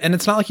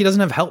it's not like he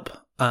doesn't have help.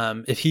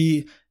 If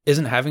he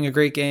isn't having a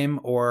great game,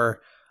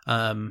 or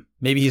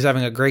maybe he's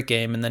having a great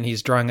game and then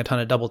he's drawing a ton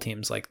of double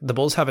teams, like the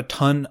Bulls have a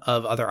ton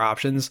of other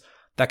options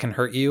that can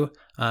hurt you.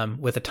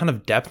 With a ton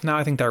of depth now,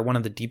 I think they're one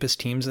of the deepest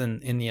teams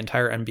in the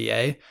entire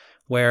NBA,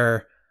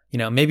 where,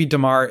 maybe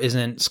DeMar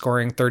isn't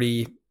scoring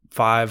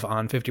 35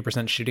 on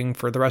 50% shooting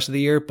for the rest of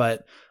the year,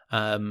 but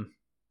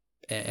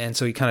and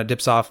so he kind of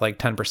dips off like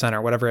 10%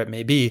 or whatever it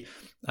may be.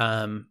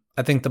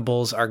 I think the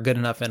Bulls are good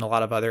enough in a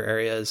lot of other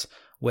areas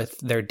with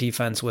their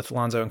defense, with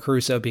Lonzo and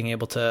Caruso being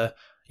able to,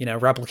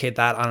 replicate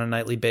that on a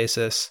nightly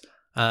basis.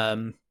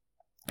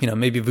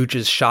 Maybe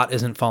Vooch's shot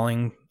isn't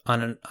falling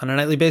on a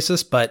nightly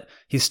basis, but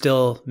he's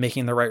still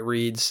making the right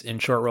reads in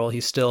short roll. He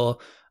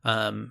still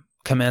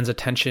commands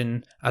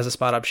attention as a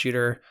spot up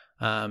shooter.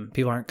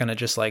 People aren't going to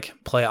just like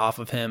play off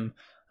of him.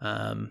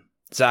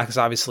 Zach is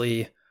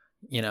obviously,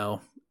 an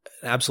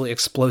absolutely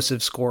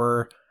explosive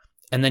scorer.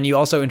 And then you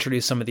also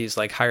introduce some of these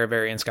like higher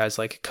variance guys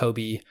like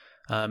Kobe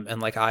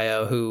and like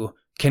Io, who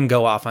can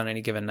go off on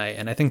any given night.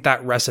 And I think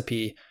that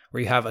recipe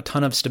where you have a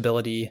ton of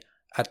stability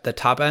at the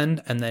top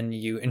end, and then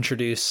you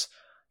introduce,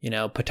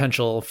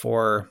 potential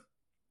for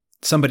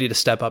somebody to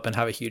step up and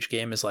have a huge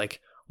game, is like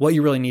what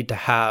you really need to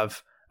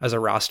have as a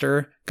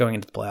roster going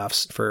into the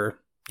playoffs for,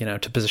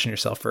 to position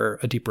yourself for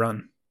a deep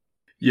run.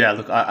 Yeah,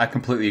 look, I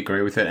completely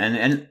agree with it.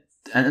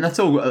 And that's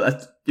all.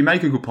 You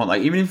make a good point.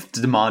 Like, even if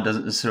DeMar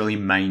doesn't necessarily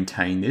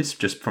maintain this,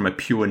 just from a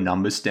pure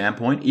numbers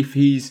standpoint, if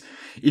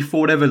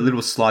for whatever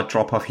little slight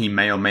drop off he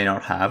may or may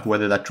not have,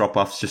 whether that drop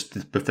off's just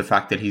with the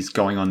fact that he's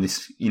going on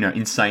this,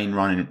 insane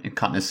run and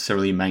can't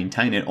necessarily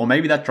maintain it, or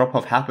maybe that drop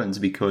off happens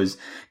because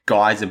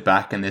guys are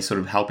back and they're sort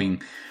of helping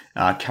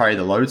carry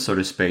the load, so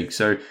to speak.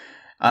 So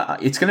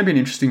it's going to be an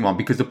interesting one,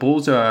 because the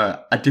Bulls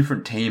are a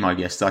different team, I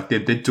guess. Like they're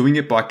doing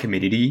it by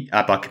committee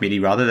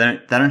rather. They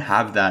don't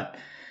have that,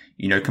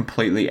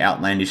 completely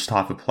outlandish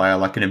type of player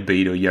like an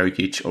Embiid or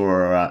Jokic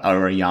or a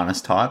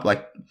Giannis type.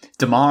 Like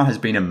DeMar has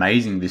been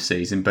amazing this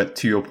season, but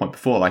to your point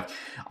before, like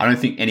I don't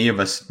think any of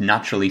us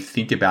naturally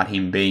think about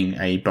him being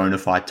a bona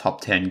fide top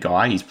 10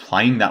 guy. He's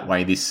playing that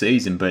way this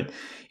season, but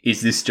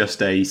is this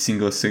just a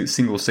single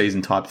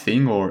season type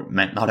thing? Or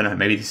I don't know,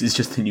 maybe this is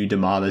just a new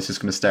DeMar that's just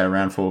going to stay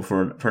around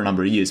for a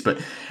number of years.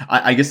 But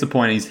I guess the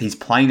point is he's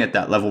playing at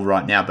that level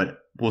right now, but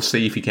we'll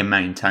see if he can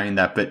maintain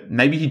that. But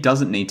maybe he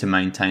doesn't need to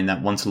maintain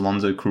that once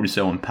Alonzo,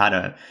 Caruso, and Pat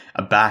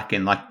are back.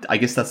 And like, I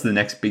guess that's the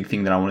next big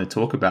thing that I want to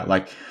talk about.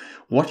 Like,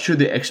 what should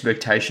the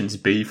expectations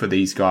be for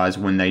these guys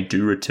when they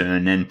do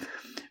return? And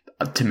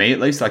to me, at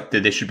least, like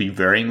there should be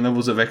varying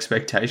levels of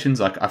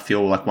expectations. Like, I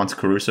feel like once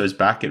Caruso's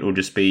back, it will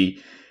just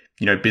be,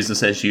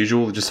 business as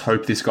usual. Just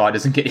hope this guy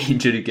doesn't get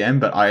injured again.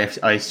 But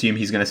I assume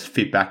he's going to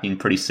fit back in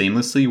pretty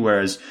seamlessly.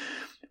 Whereas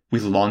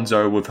with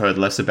Lonzo, we've heard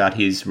less about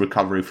his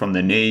recovery from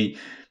the knee.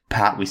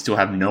 Pat, we still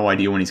have no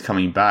idea when he's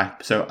coming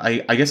back. So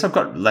I guess I've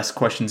got less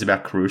questions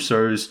about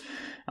Caruso's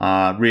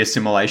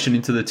reassimilation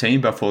into the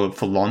team, but for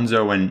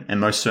Lonzo and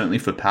most certainly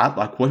for Pat,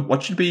 like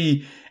what should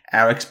be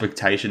our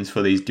expectations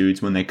for these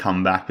dudes when they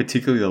come back,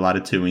 particularly the latter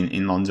two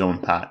in Lonzo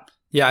and Pat?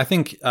 Yeah, I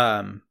think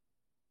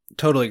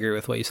totally agree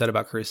with what you said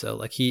about Caruso.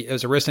 Like it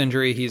was a wrist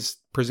injury. He's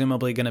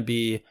presumably going to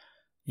be,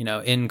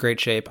 in great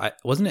shape. I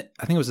think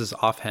it was his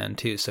offhand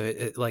too. So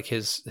like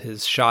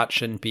his shot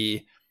shouldn't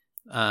be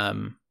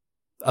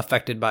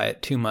affected by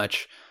it too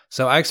much.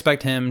 So I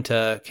expect him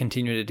to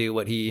continue to do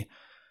what he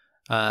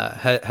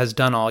has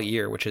done all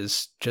year, which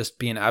is just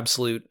be an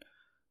absolute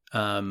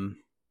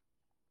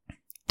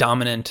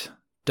dominant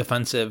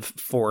defensive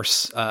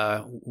force,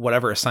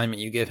 whatever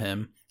assignment you give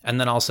him, and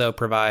then also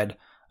provide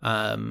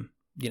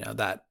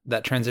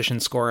that transition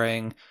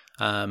scoring,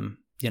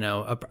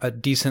 a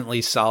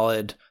decently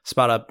solid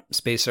spot up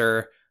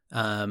spacer,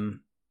 and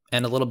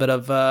a little bit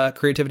of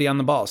creativity on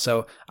the ball.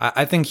 So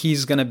I think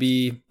he's going to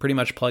be pretty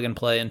much plug and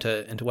play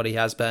into what he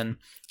has been.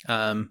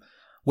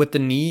 With the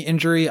knee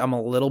injury, I'm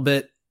a little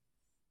bit,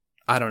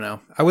 I don't know.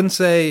 I wouldn't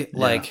say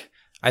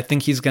I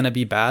think he's going to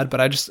be bad, but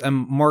I just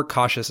am more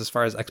cautious as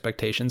far as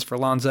expectations for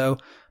Lonzo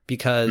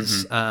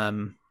because, a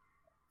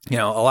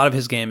lot of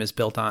his game is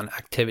built on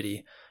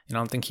activity. I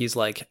don't think he's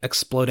like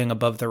exploding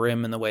above the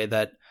rim in the way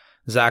that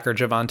Zach or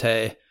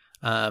Javonte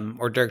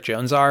or Dirk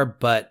Jones are,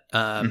 but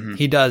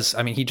he does.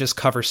 I mean, he just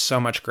covers so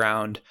much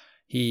ground.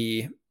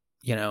 He,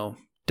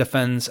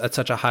 defends at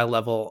such a high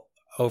level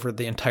over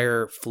the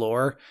entire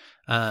floor.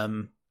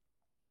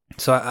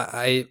 So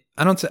I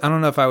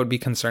don't know if I would be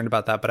concerned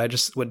about that, but I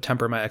just would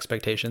temper my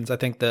expectations. I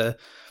think the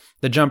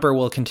jumper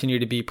will continue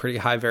to be pretty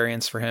high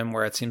variance for him,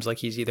 where it seems like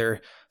he's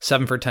either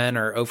 7 for 10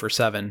 or 0 for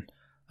 7.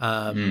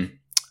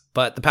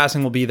 But the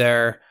passing will be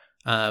there.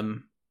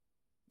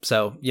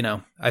 So,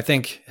 I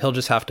think he'll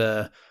just have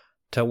to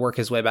work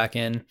his way back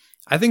in.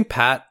 I think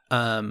Pat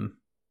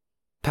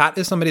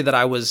is somebody that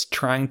I was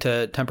trying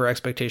to temper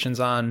expectations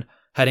on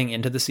heading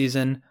into the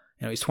season.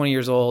 He's 20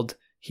 years old.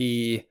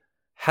 He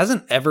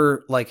hasn't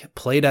ever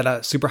played at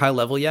a super high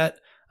level yet.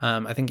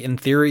 I think in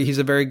theory he's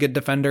a very good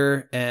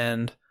defender,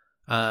 and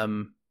I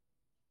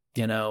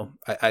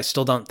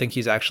still don't think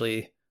he's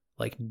actually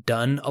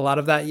done a lot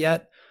of that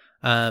yet.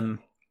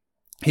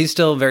 He's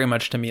still very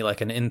much to me like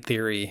an in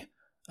theory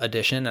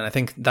addition, and I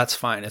think that's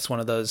fine. It's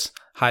one of those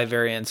high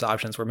variance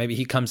options where maybe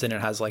he comes in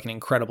and has an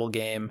incredible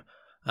game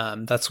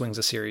that swings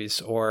a series,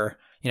 or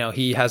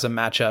he has a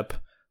matchup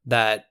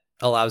that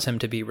allows him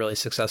to be really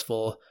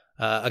successful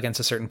against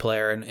a certain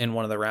player in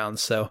one of the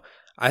rounds. So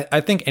I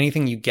think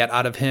anything you get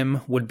out of him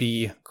would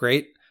be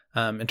great.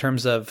 In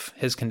terms of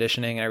his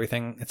conditioning and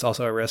everything, it's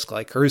also a risk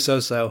like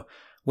Caruso, so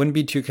wouldn't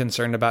be too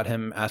concerned about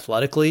him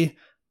athletically,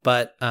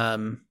 but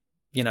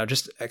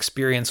just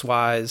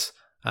experience-wise,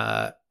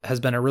 has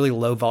been a really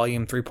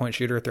low-volume three-point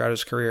shooter throughout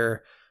his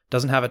career,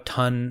 doesn't have a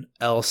ton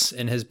else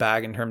in his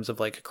bag in terms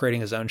of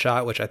creating his own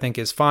shot, which I think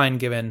is fine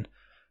given,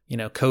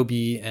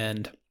 Kobe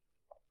and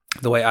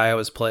the way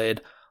Iowa's played,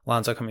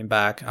 Lonzo coming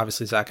back,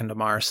 obviously Zach and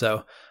DeMar.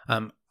 So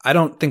I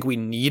don't think we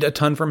need a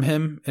ton from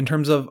him in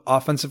terms of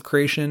offensive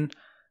creation.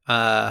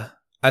 I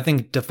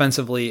think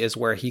defensively is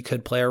where he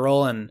could play a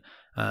role, and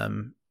I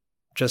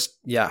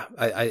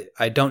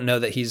don't know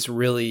that he's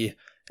really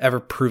ever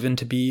proven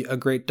to be a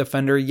great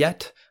defender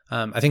yet.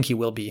 I think he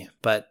will be,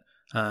 but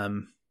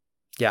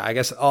I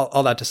guess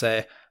all that to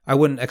say, I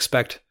wouldn't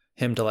expect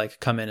him to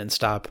come in and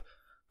stop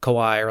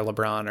Kawhi or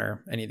LeBron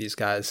or any of these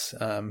guys,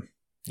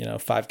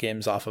 5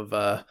 games off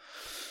of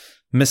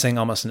missing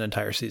almost an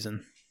entire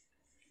season.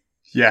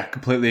 Yeah,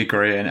 completely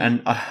agree.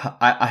 And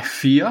I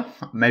fear,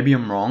 maybe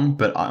I'm wrong,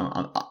 but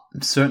I'm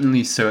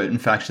certainly certain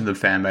factions of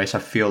the fan base, I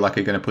feel like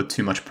are going to put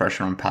too much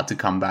pressure on Pat to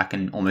come back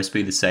and almost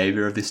be the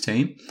savior of this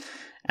team.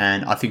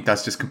 And I think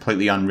that's just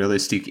completely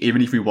unrealistic,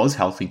 even if he was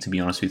healthy, to be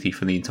honest with you,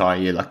 for the entire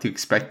year. To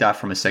expect that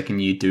from a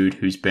second-year dude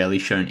who's barely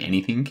shown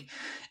anything.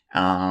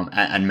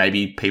 And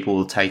maybe people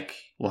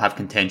will have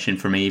contention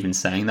for me even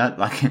saying that.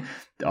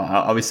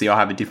 Obviously, I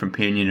have a different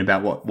opinion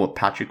about what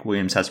Patrick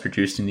Williams has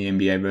produced in the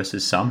NBA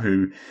versus some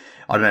who,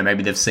 I don't know,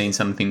 maybe they've seen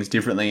some things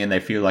differently and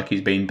they feel like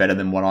he's been better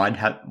than what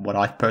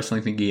I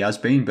personally think he has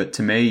been. But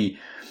to me,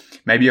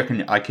 maybe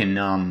I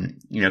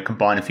can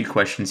combine a few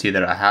questions here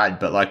that I had,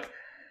 but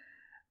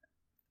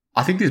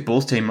I think this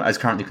Bulls team, as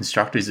currently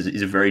constructed,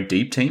 is a very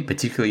deep team,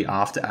 particularly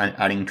after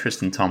adding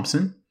Tristan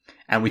Thompson.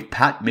 And with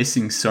Pat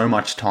missing so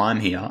much time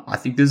here, I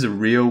think there's a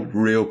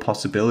real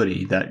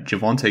possibility that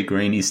Javonte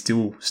Green is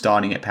still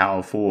starting at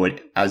power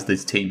forward as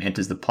this team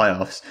enters the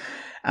playoffs.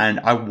 And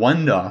I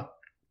wonder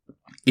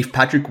if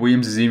Patrick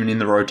Williams is even in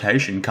the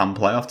rotation come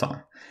playoff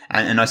time.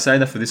 And I say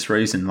that for this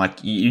reason.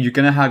 You're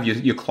going to have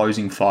your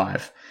closing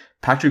 5.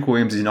 Patrick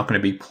Williams is not going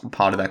to be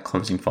part of that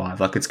closing 5.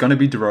 It's going to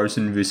be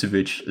DeRozan,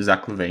 Vucevic,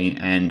 Zach LaVine,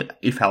 and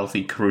if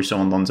healthy, Caruso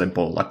and Lonzo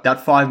Ball.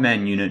 That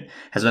 5-man unit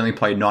has only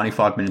played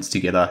 95 minutes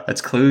together. That's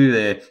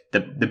clearly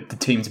the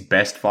team's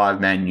best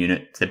 5-man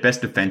unit. It's their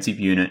best defensive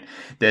unit.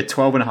 They're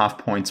 12.5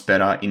 points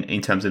better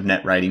in terms of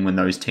net rating when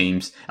those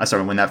teams,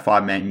 when that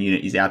 5-man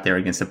unit is out there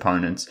against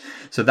opponents.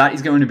 So that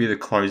is going to be the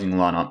closing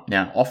lineup.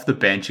 Now, off the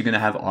bench, you're going to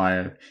have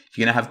Io,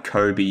 you're going to have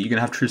Kobe, you're going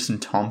to have Tristan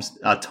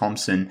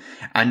Thompson,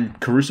 and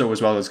Caruso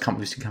as well as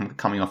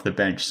coming off the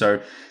bench.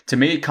 So to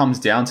me, it comes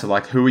down to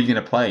like, who are you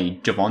going to play?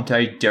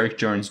 Javonte, Derrick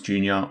Jones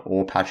Jr.,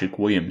 or Patrick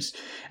Williams?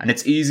 And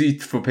it's easy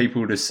for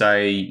people to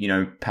say,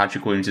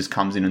 Patrick Williams just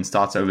comes in and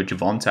starts over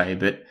Javonte,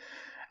 but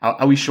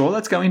are we sure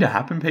that's going to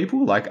happen,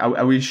 people? Like,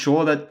 are we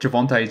sure that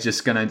Javonte is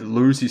just going to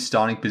lose his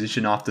starting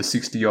position after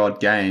 60-odd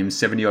games,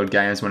 70-odd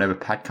games whenever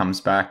Pat comes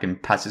back,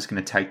 and Pat's just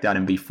going to take that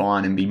and be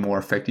fine and be more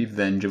effective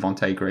than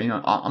Javonte Green?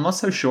 I'm not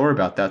so sure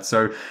about that.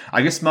 So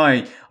I guess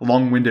my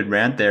long-winded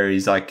rant there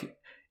is like,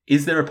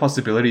 is there a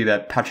possibility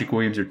that Patrick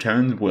Williams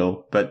returns,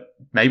 Will, but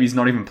maybe he's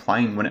not even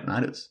playing when it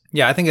matters?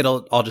 Yeah, I think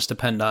it'll all just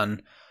depend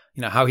on,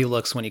 how he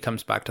looks when he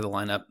comes back to the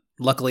lineup.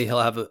 Luckily,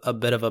 he'll have a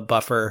bit of a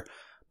buffer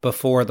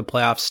before the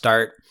playoffs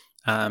start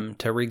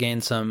to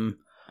regain some,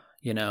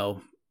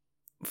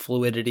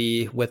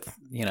 fluidity with,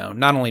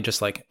 not only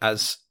just like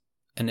as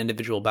an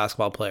individual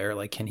basketball player,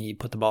 like can he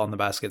put the ball in the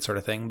basket sort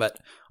of thing, but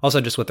also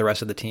just with the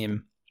rest of the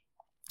team.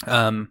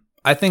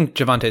 I think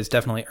Javonte's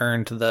definitely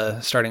earned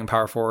the starting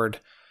power forward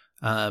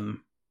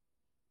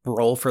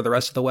role for the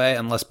rest of the way,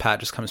 unless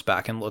Pat just comes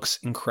back and looks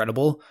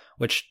incredible,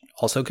 which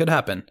also could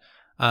happen.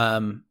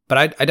 But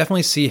I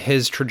definitely see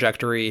his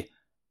trajectory,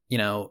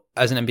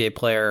 as an NBA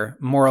player,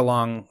 more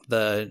along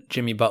the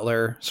Jimmy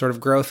Butler sort of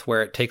growth,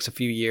 where it takes a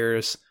few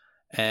years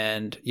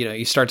and,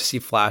 you start to see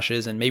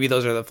flashes, and maybe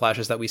those are the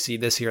flashes that we see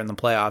this year in the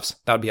playoffs.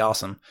 That would be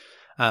awesome.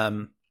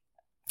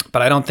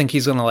 But I don't think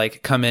he's going to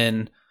like come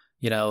in,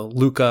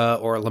 Luka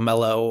or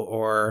LaMelo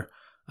or,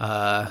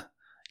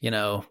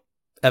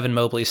 Evan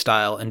Mobley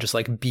style and just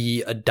like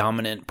be a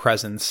dominant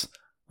presence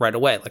right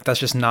away. Like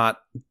that's just not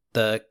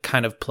the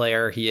kind of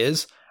player he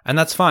is, and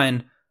that's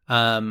fine.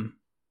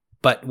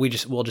 But we'll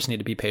just need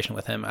to be patient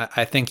with him.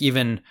 I think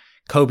even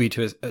Kobe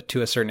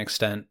to a certain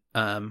extent,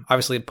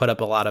 obviously put up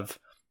a lot of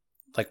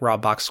like raw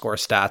box score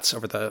stats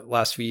over the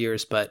last few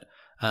years, but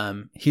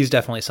he's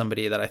definitely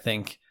somebody that I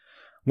think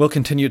will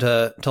continue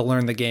to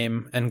learn the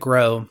game and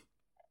grow.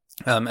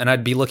 And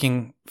I'd be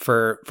looking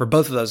for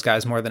both of those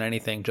guys more than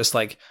anything, just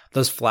like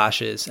those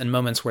flashes and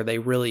moments where they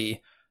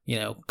really,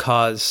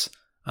 cause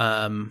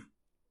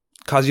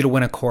you to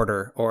win a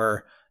quarter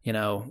or,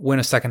 win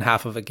a second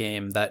half of a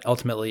game that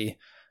ultimately,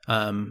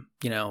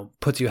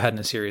 puts you ahead in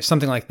a series,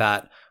 something like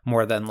that,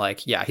 more than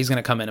like, yeah, he's going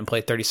to come in and play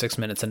 36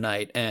 minutes a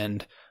night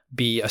and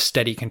be a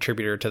steady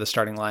contributor to the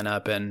starting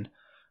lineup. And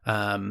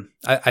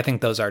I think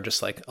those are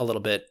just like a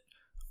little bit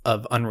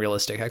of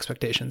unrealistic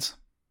expectations.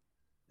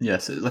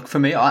 Yes, like for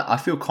me, I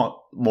feel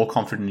more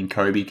confident in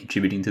Kobe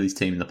contributing to this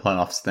team in the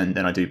playoffs than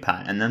I do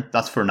Pat, and then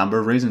that's for a number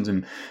of reasons,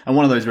 and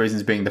one of those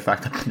reasons being the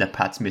fact that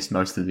Pat's missed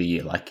most of the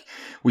year. Like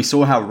we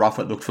saw how rough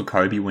it looked for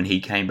Kobe when he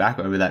came back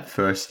over that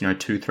first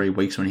 2-3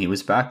 weeks when he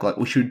was back. Like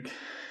we should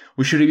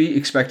be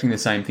expecting the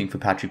same thing for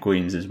Patrick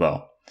Williams as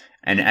well.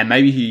 And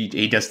maybe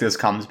he just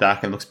comes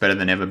back and looks better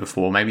than ever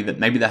before. Maybe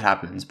that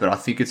happens, but I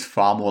think it's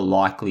far more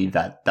likely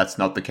that that's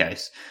not the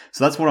case.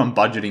 So that's what I'm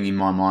budgeting in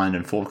my mind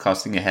and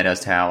forecasting ahead as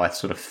to how I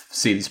sort of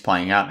see this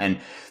playing out. And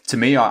to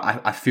me,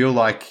 I feel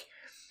like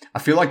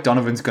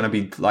Donovan's going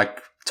to be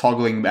like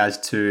toggling as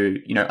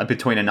to,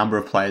 between a number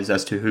of players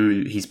as to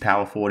who his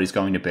power forward is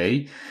going to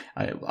be.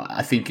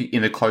 I think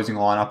in the closing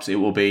lineups, it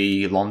will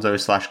be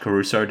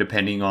Lonzo/Caruso,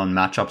 depending on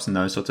matchups and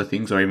those sorts of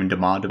things, or even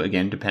DeMar,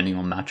 again, depending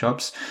on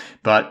matchups.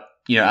 But,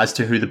 as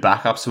to who the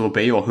backups will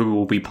be or who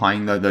will be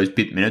playing those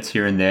bit minutes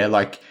here and there,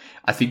 like,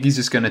 I think he's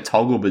just going to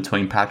toggle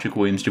between Patrick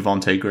Williams,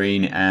 Javonte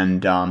Green,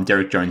 and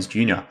Derrick Jones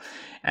Jr.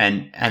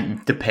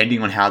 And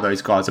depending on how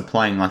those guys are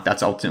playing, like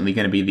that's ultimately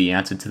going to be the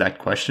answer to that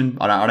question.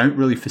 I don't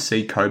really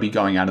foresee Kobe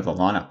going out of the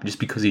lineup just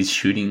because his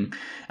shooting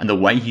and the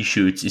way he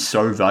shoots is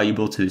so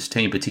valuable to this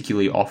team,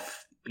 particularly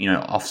off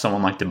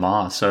someone like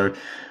DeMar. So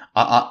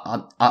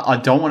I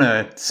don't want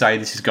to say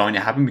this is going to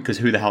happen because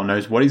who the hell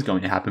knows what is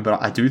going to happen, but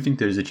I do think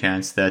there's a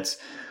chance that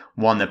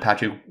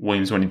Patrick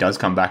Williams, when he does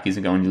come back,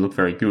 isn't going to look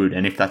very good.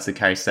 And if that's the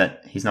case,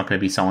 that he's not going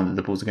to be someone that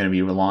the Bulls are going to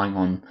be relying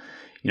on,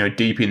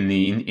 deep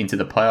into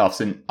the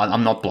playoffs. And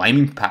I'm not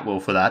blaming Pat Will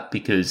for that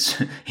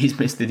because he's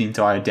missed the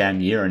entire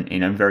damn year and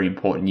in a very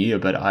important year.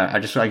 But I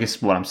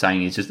guess what I'm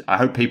saying is just I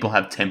hope people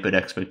have tempered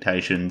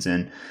expectations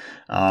and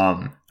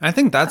I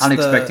think that's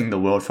expecting the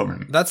world from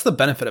him. That's the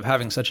benefit of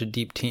having such a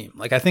deep team.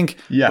 Like I think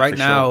right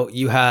now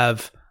you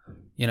have,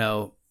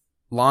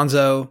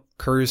 Lonzo,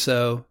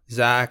 Caruso,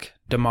 Zach,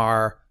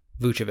 DeMar,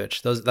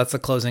 Vucevic. That's the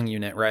closing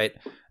unit, right?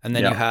 And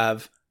then you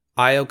have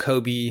Io,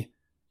 Kobe,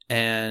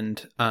 and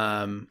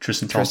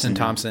Tristan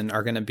Thompson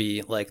are going to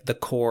be like the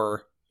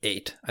core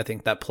 8. I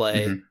think that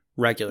play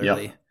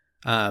regularly.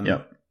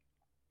 Sorry,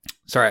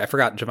 I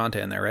forgot Javonte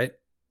in there, right?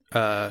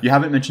 You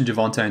haven't mentioned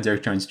Javonte and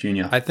Derrick Jones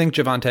Jr. I think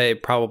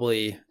Javonte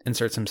probably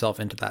inserts himself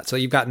into that. So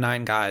you've got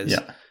 9 guys.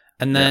 Yeah.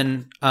 And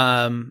then,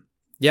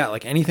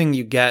 like anything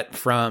you get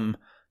from,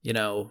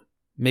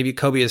 maybe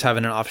Kobe is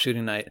having an off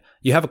shooting night.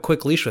 You have a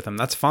quick leash with him.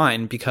 That's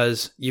fine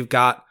because you've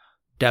got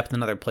depth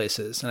in other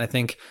places. And I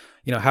think,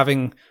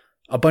 having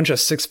a bunch of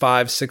 6'5",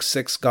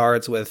 6'6"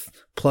 guards with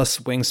plus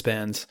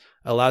wingspans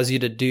allows you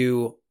to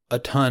do a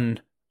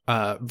ton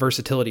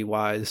versatility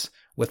wise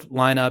with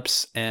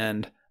lineups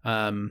and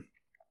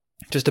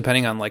just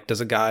depending on like,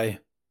 does a guy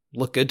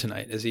look good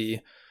tonight? Is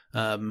he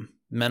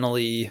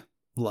mentally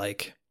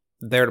like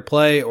there to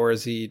play, or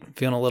is he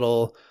feeling a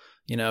little,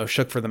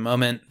 shook for the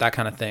moment, that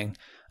kind of thing.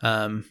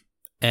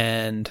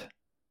 And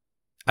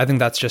I think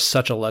that's just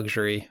such a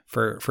luxury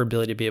for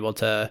Billy to be able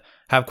to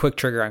have quick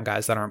trigger on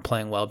guys that aren't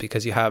playing well,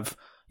 because you have,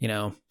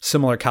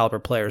 similar caliber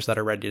players that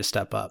are ready to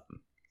step up.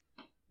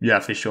 Yeah,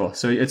 for sure.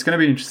 So it's going to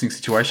be an interesting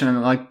situation.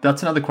 And like,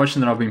 that's another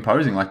question that I've been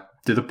posing. Like,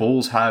 do the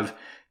Bulls have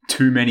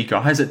too many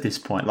guys at this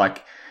point?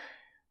 Like,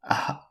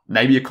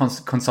 maybe a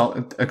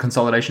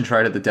consolidation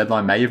trade at the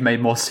deadline may have made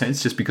more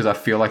sense, just because I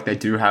feel like they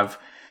do have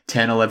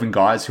 10, 11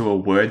 guys who are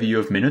worthy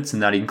of minutes,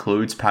 and that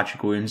includes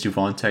Patrick Williams,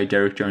 Javonte,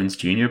 Derrick Jones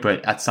Jr.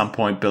 But at some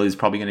point, Billy's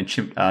probably going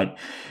to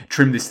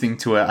trim this thing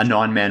to a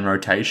 9-man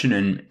rotation,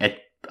 and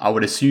I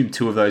would assume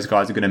 2 of those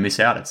guys are going to miss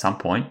out at some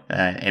point.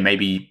 It may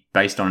be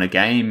based on a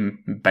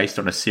game, based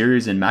on a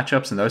series and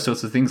matchups and those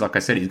sorts of things. Like I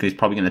said, he's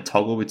probably going to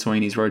toggle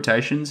between his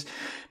rotations,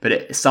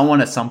 but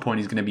someone at some point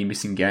is going to be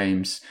missing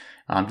games,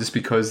 just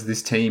because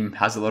this team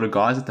has a lot of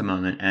guys at the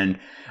moment. And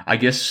I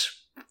guess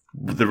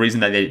the reason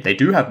that they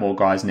do have more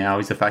guys now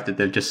is the fact that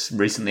they've just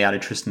recently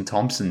added Tristan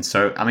Thompson.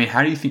 So, I mean,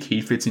 how do you think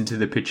he fits into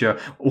the picture?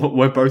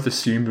 We're both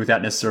assumed,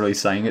 without necessarily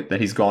saying it,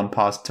 that he's gone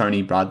past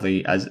Tony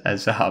Bradley as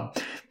a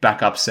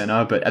backup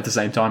center. But at the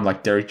same time,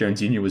 like, Derrick Jones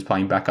Jr. was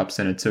playing backup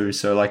center too.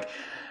 So, like,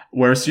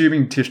 we're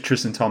assuming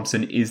Tristan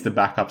Thompson is the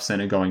backup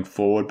center going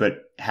forward.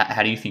 But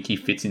how do you think he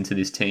fits into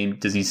this team?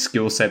 Does his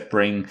skill set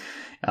bring...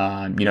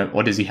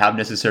 or does he have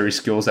necessary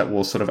skills that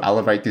will sort of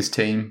elevate this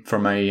team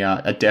from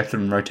a depth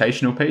and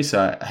rotational piece?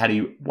 How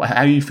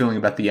are you feeling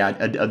about the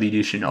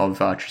addition of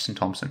Tristan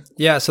Thompson?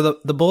 Yeah, so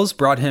the Bulls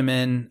brought him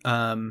in,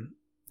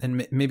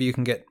 and maybe you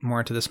can get more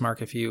into this,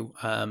 Mark, if you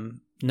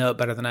know it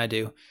better than I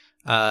do,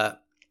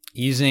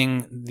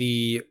 using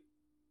the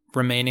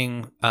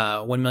remaining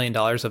 $1 million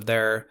of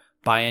their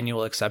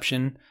biannual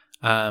exception.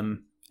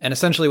 And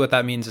essentially what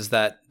that means is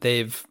that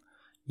they've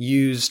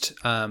used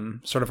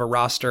sort of a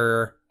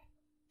roster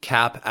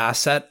cap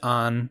asset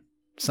on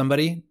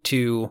somebody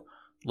to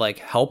like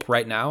help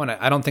right now. And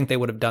I don't think they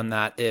would have done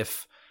that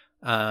if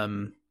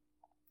they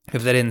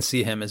didn't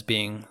see him as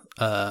being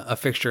a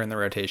fixture in the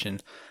rotation.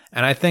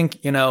 And I think,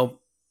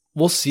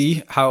 we'll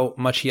see how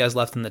much he has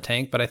left in the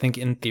tank, but I think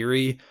in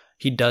theory,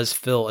 he does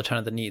fill a ton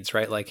of the needs,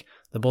 right? Like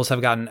the Bulls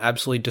have gotten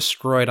absolutely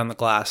destroyed on the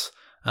glass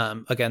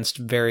against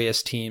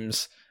various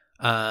teams.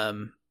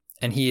 And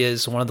he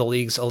is one of the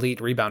league's elite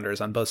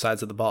rebounders on both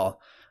sides of the ball.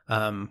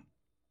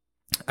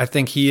 I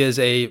think he is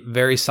a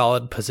very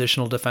solid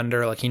positional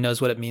defender. Like he knows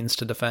what it means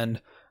to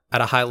defend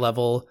at a high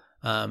level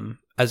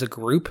as a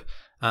group,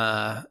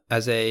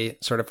 as a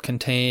sort of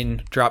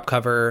contain, drop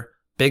cover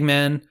big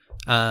man.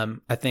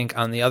 I think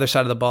on the other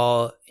side of the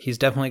ball, he's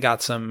definitely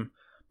got some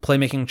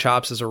playmaking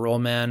chops as a roll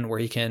man where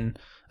he can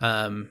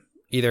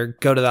either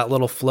go to that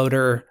little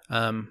floater.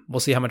 We'll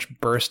see how much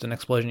burst and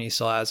explosion he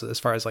still has as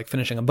far as like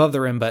finishing above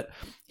the rim, but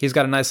he's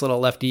got a nice little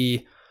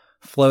lefty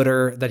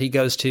floater that he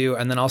goes to.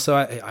 And then also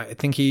I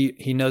think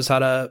he knows how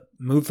to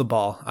move the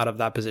ball out of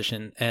that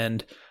position.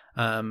 And,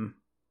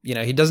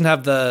 he doesn't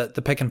have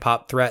the pick and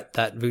pop threat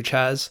that Vooch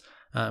has,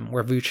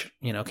 where Vooch,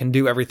 can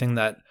do everything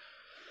that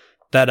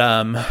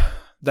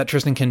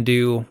Tristan can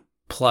do,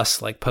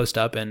 plus like post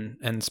up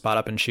and spot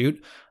up and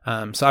shoot.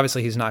 So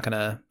obviously he's not going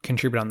to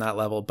contribute on that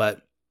level,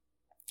 but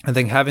I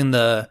think having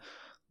the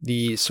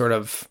sort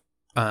of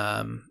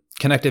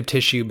connective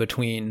tissue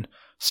between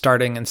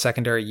starting and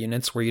secondary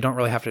units where you don't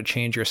really have to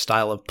change your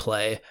style of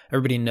play.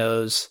 Everybody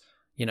knows,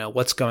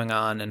 what's going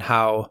on and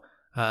how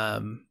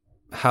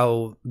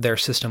their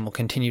system will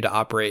continue to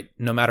operate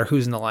no matter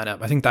who's in the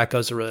lineup. I think that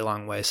goes a really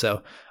long way.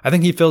 So I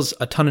think he fills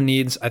a ton of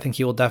needs. I think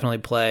he will definitely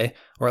play,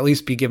 or at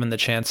least be given the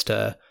chance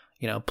to,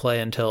 play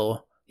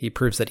until he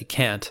proves that he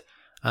can't.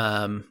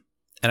 And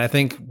I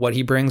think what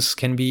he brings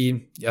can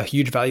be a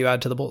huge value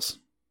add to the Bulls.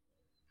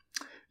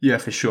 Yeah,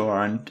 for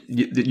sure. And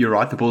you're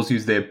right. The Bulls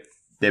use their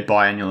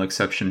biannual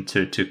exception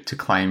to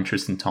claim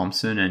Tristan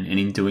Thompson, and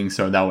in doing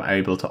so, they were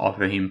able to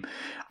offer him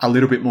a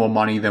little bit more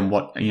money than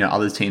what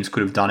other teams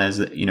could have done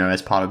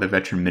as part of the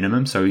veteran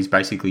minimum. So he's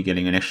basically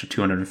getting an extra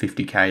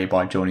 $250K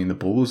by joining the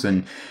Bulls,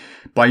 and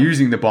by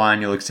using the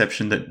biannual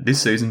exception, that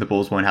this season the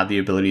Bulls won't have the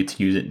ability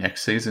to use it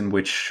next season,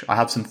 which I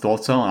have some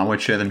thoughts on. I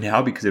won't share them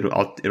now because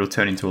it'll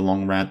turn into a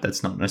long rant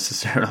that's not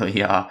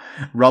necessarily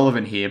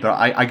relevant here. But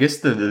I guess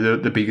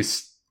the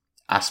biggest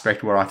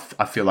aspect where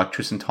I feel like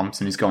Tristan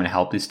Thompson is going to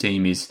help this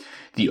team is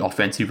the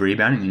offensive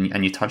rebounding,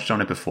 and you touched on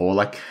it before.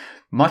 Like,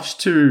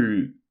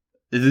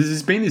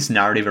 there's been this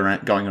narrative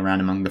going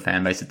around among the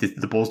fan base that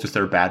the Bulls just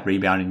are a bad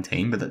rebounding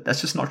team, but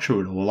that's just not true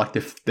at all. Like,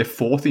 they're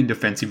fourth in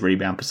defensive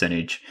rebound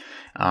percentage,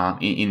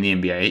 in the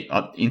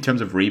NBA. In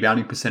terms of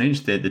rebounding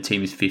percentage, the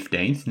team is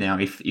 15th. Now,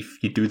 if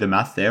you do the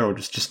math there, or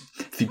just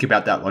think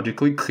about that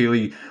logically,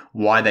 clearly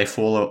why they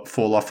fall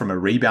off from a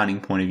rebounding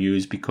point of view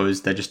is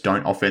because they just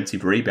don't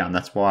offensive rebound.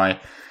 That's why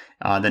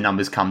the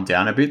numbers come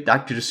down a bit.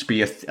 That could just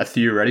be a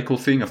theoretical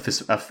thing, a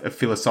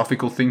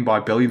philosophical thing by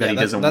Billy that he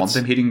doesn't want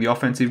them hitting the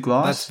offensive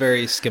glass. That's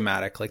very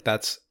schematic. Like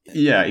that's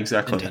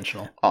exactly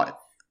intentional.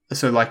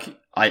 So like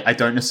I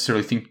don't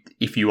necessarily think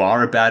if you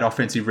are a bad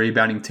offensive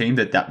rebounding team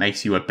that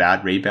makes you a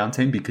bad rebound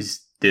team, because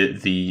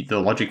the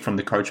logic from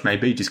the coach may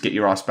be just get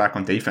your ass back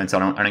on defense. I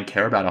don't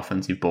care about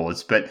offensive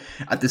boards. But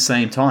at the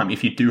same time,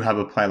 if you do have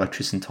a player like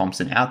Tristan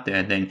Thompson out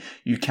there, then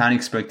you can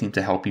expect him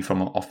to help you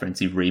from an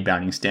offensive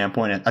rebounding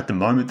standpoint. At the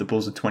moment, the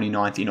Bulls are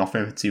 29th in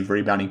offensive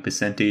rebounding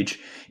percentage.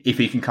 If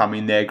he can come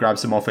in there, grab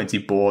some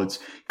offensive boards,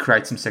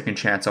 create some second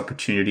chance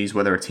opportunities,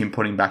 whether it's him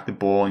putting back the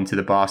ball into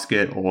the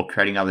basket or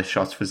creating other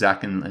shots for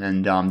Zach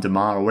and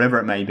DeMar or whatever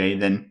it may be,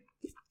 then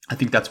I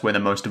think that's where the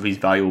most of his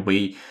value will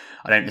be.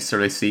 I don't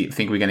necessarily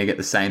think we're going to get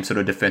the same sort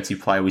of defensive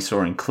player we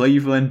saw in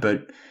Cleveland,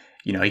 but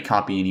he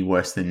can't be any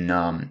worse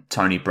than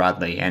Tony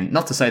Bradley. And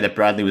not to say that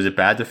Bradley was a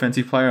bad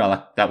defensive player.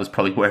 That was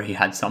probably where he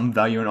had some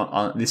value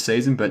on this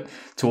season. But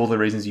to all the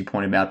reasons you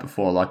pointed out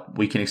before, like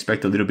we can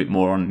expect a little bit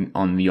more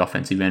on the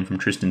offensive end from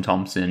Tristan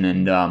Thompson.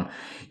 And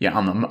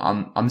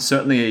I'm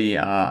certainly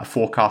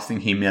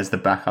forecasting him as the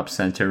backup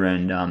center,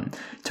 and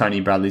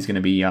Tony Bradley's going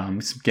to be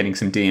getting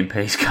some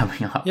DMPs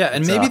coming up. Yeah,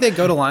 and maybe they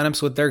go to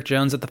lineups with Derek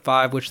Jones at the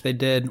 5, which they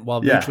did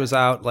while Vooch was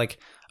out. Like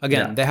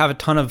again, they have a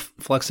ton of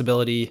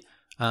flexibility.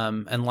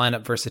 And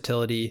lineup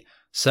versatility.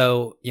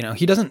 So,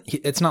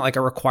 it's not like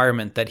a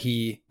requirement that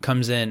he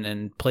comes in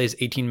and plays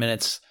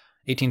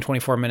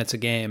 24 minutes a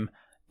game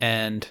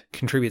and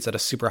contributes at a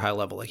super high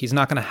level. Like he's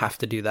not going to have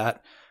to do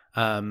that.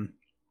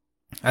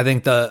 I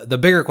think the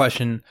bigger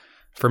question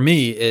for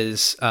me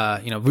is,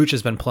 Vooch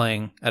has been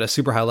playing at a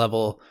super high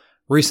level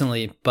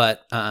recently,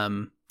 but,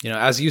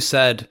 as you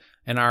said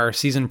in our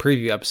season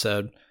preview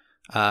episode,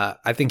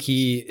 I think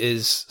he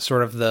is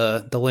sort of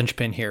the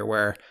linchpin here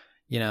where,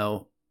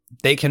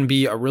 they can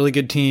be a really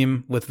good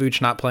team with Vooch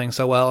not playing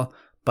so well,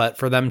 but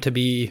for them to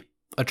be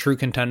a true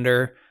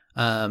contender,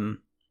 I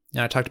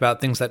talked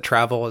about things that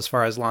travel as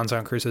far as Lonzo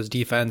and Caruso's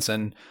defense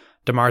and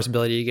DeMar's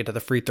ability to get to the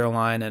free throw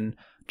line and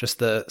just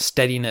the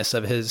steadiness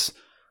of his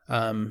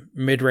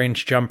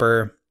mid-range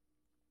jumper.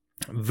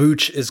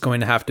 Vooch is going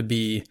to have to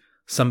be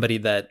somebody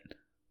that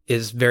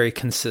is very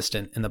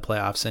consistent in the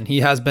playoffs, and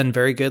he has been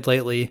very good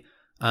lately,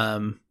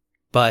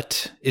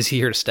 but is he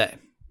here to stay?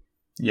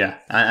 Yeah,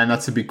 and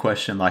that's a big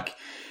question. Like,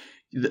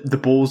 the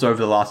Bulls over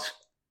the last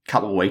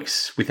couple of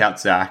weeks without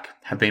Zach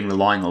have been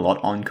relying a lot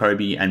on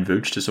Kobe and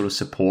Vooch to sort of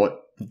support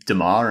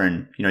DeMar,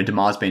 and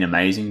DeMar's been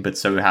amazing, but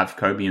so have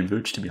Kobe and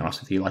Vooch, to be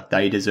honest with you. Like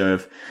they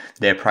deserve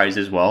their praise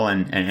as well,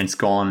 and it's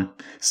gone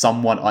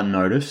somewhat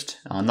unnoticed,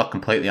 not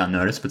completely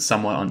unnoticed, but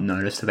somewhat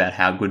unnoticed about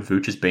how good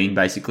Vooch has been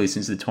basically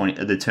since the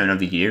turn of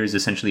the year. He's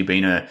essentially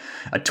been a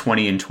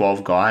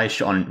 20-12 guy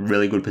on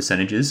really good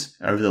percentages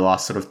over the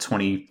last sort of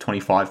 20,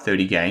 25,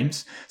 30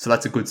 games. So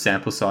that's a good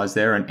sample size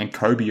there, and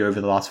Kobe over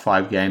the last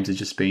 5 games has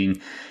just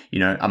been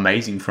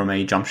amazing from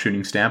a jump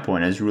shooting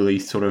standpoint, has really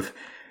sort of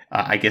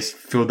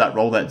filled that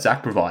role that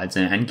Zach provides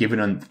and given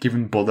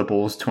the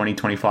Bulls 20,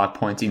 25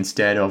 points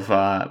instead of,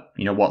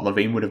 what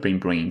Levine would have been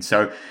bringing.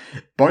 So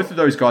both of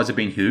those guys have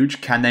been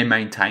huge. Can they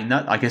maintain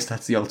that? I guess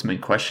that's the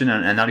ultimate question.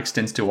 And that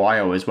extends to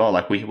Ayo as well.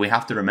 Like we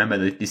have to remember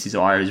that this is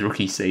Ayo's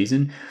rookie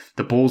season.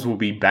 The Bulls will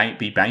be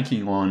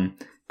banking on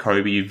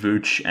Kobe,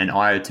 Vooch, and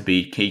Ayo to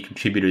be key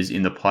contributors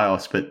in the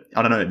playoffs. But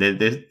I don't know.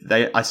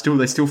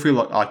 They still feel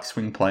like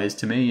swing players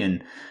to me,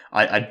 and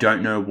I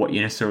don't know what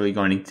you're necessarily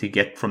going to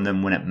get from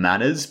them when it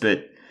matters.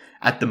 But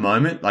at the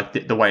moment, like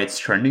the way it's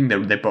trending,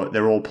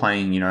 they're all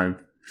playing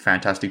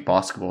fantastic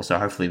basketball. So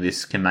hopefully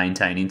this can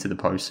maintain into the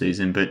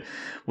postseason. But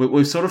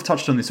we've sort of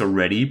touched on this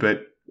already.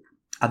 But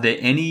are there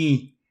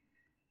any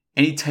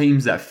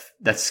teams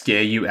that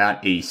scare you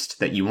out east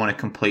that you want to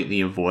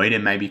completely avoid?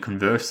 And maybe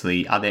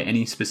conversely, are there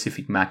any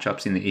specific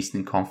matchups in the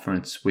Eastern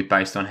Conference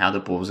based on how the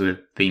Bulls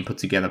are being put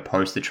together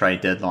post the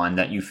trade deadline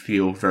that you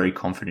feel very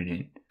confident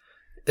in?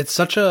 It's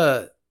such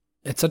an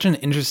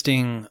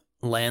interesting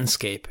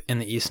landscape in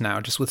the East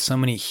now, just with so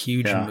many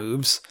huge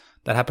moves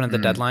that happen at the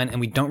deadline, and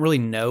we don't really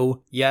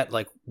know yet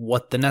like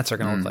what the Nets are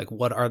going to look like.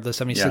 What are the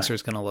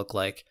 76ers going to look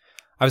like?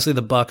 Obviously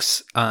the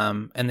Bucks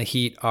and the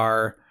Heat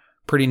are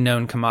pretty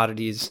known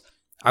commodities.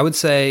 I would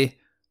say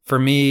for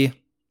me,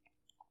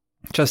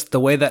 just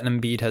the way that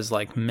Embiid has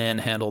like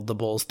manhandled the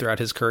Bulls throughout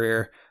his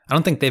career, I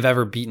don't think they've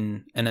ever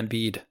beaten an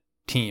Embiid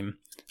team.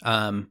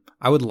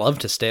 I would love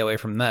to stay away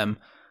from them.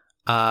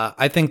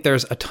 I think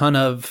there's a ton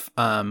of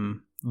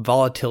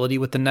volatility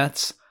with the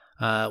Nets.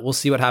 We'll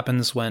see what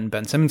happens when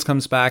Ben Simmons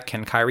comes back.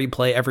 Can Kyrie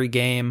play every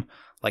game?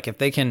 Like if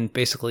they can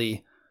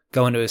basically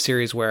go into a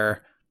series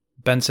where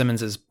Ben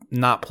Simmons is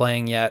not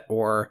playing yet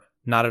or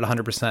not at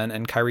 100%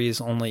 and Kyrie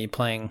is only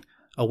playing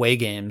away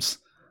games,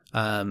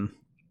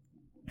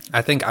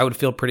 I think I would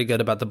feel pretty good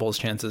about the Bulls'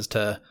 chances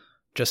to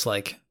just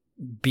like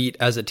beat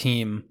as a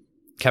team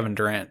Kevin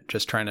Durant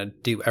just trying to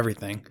do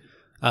everything,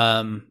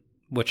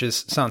 which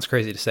sounds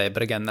crazy to say,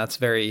 but again, that's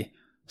very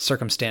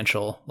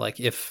circumstantial. Like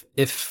if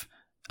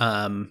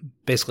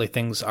basically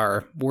things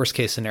are worst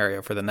case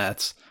scenario for the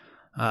Nets.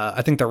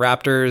 I think the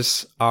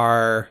Raptors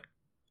are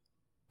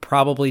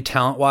probably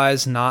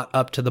talent-wise not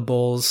up to the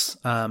Bulls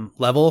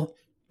level,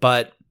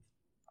 but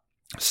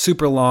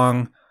super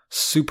long,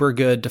 super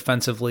good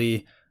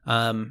defensively.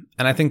 And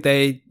I think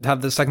they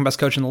have the second best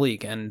coach in the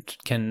league and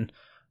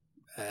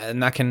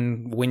that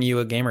can win you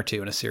a game or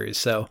two in a series.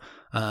 So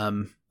I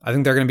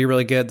think they're going to be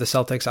really good. The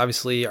Celtics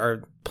obviously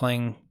are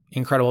playing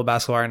incredible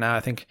basketball right now.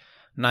 I think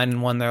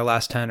 9-1 their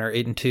last 10 or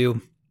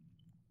 8-2.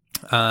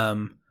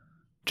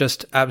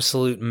 Just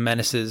absolute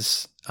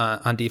menaces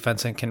on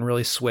defense and can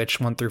really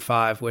switch 1 through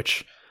 5,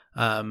 which,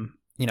 I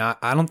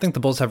don't think the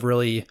Bulls have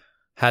really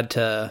had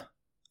to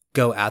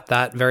go at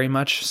that very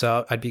much.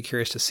 So I'd be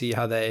curious to see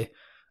how they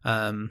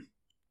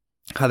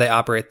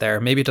operate there.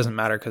 Maybe it doesn't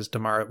matter because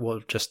DeMar will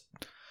just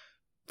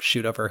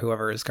shoot over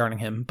whoever is guarding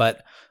him.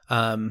 But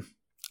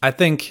I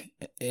think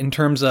in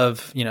terms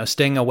of,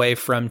 staying away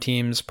from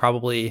teams,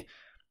 probably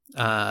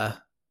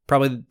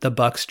the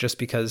Bucks, just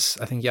because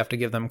I think you have to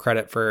give them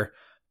credit for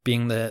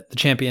being the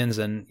champions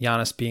and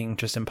Giannis being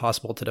just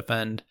impossible to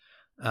defend,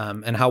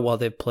 and how well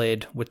they've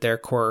played with their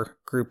core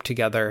group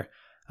together.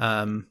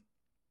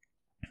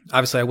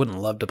 Obviously, I wouldn't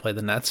love to play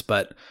the Nets,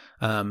 but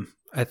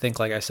I think,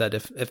 like I said,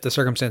 if the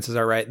circumstances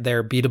are right,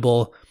 they're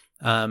beatable.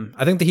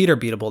 I think the Heat are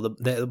beatable.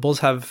 The Bulls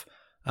have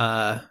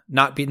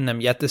not beaten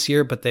them yet this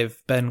year, but they've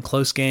been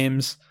close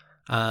games.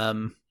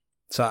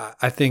 So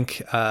I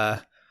think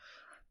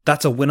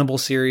that's a winnable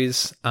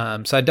series.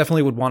 So I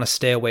definitely would want to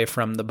stay away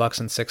from the Bucks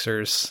and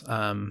Sixers.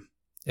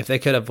 If they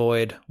could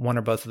avoid one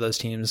or both of those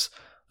teams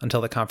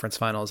until the conference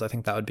finals, I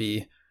think that would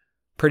be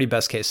pretty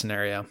best case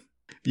scenario.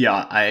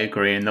 Yeah, I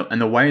agree.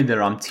 And the way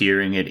that I'm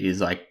tiering it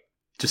is like,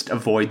 just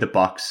avoid the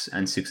Bucks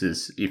and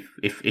Sixers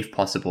if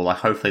possible. Like,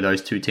 hopefully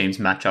those two teams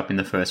match up in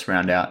the first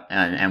round out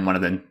and one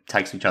of them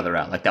takes each other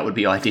out. Like, that would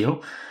be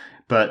ideal.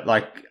 But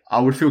like, I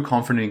would feel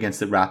confident against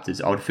the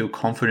Raptors. I would feel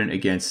confident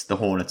against the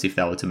Hornets if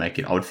they were to make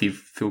it. I would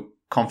feel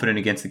confident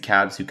against the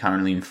Cavs, who are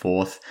currently in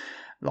 4th.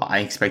 I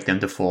expect them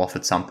to fall off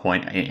at some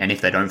point. And if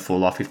they don't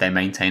fall off, if they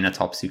maintain a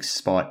top 6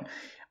 spot,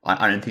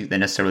 I don't think they're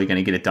necessarily going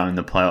to get it done in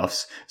the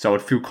playoffs. So I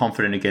would feel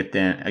confident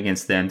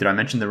against them. Did I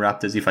mention the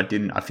Raptors? If I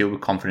didn't, I feel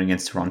confident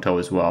against Toronto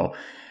as well.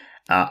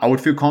 I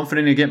would feel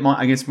confident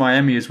against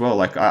Miami as well.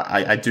 Like,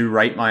 I do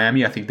rate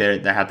Miami. I think they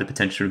have the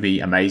potential to be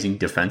amazing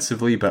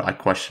defensively, but I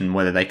question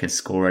whether they can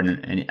score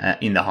in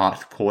the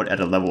half court at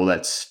a level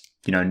that's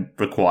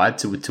required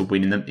to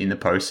win in the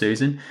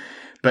postseason.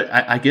 But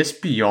I guess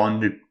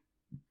beyond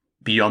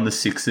the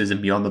Sixers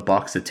and beyond the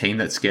Bucks, the team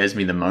that scares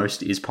me the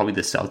most is probably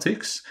the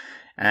Celtics.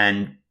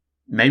 And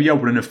maybe I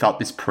wouldn't have felt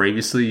this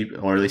previously,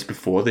 or at least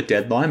before the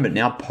deadline, but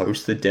now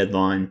post the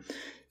deadline,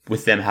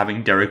 with them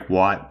having Derek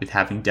White, with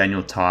having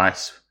Daniel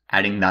Tice,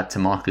 adding that to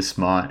Marcus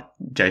Smart,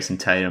 Jason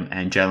Tatum,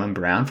 and Jaylen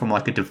Brown from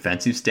like a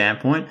defensive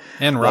standpoint,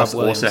 and Rob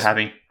Williams. Also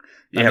having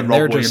Rob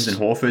Williams and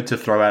Horford to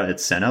throw out at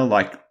center,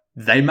 like,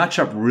 they match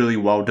up really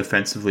well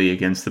defensively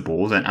against the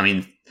Bulls. And I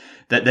mean,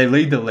 they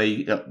lead the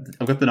league.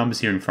 I've got the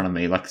numbers here in front of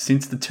me. Like,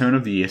 since the turn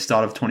of the year,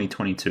 start of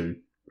 2022.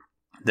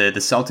 The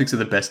Celtics are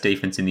the best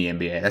defense in the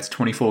NBA. That's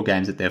 24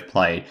 games that they've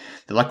played.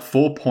 They're like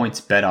 4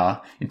 points better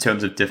in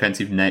terms of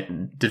defensive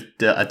rating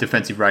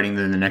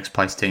than the next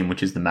place team,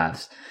 which is the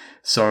Mavs.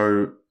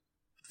 So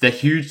they're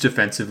huge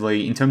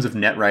defensively. In terms of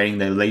net rating,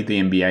 they lead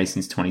the NBA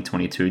since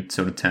 2022,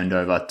 sort of turned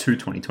over to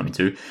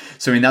 2022.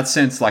 So in that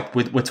sense, like,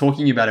 we're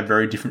talking about a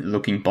very different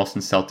looking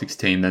Boston Celtics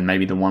team than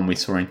maybe the one we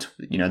saw in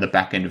the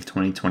back end of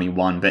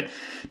 2021. But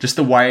just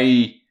the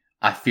way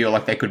I feel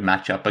like they could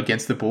match up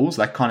against the Bulls,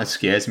 that kind of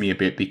scares me a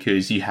bit,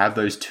 because you have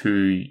those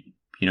two,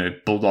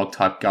 bulldog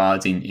type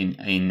guards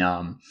in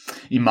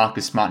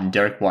Marcus Smart and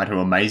Derek White, who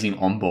are amazing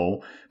on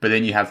ball. But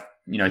then you have,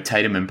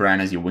 Tatum and Brown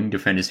as your wing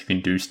defenders who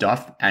can do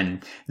stuff,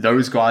 and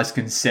those guys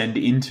can send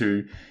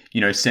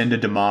a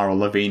DeMar or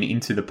Levine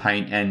into the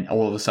paint, and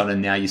all of a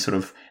sudden now you're sort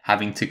of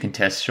having to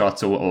contest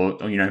shots or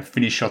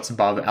finish shots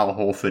above Al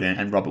Horford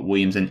and Robert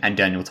Williams and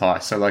Daniel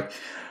Tice. So like,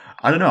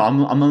 I don't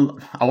know.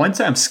 I won't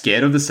say I'm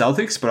scared of the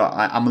Celtics, but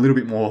I'm a little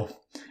bit more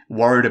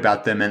worried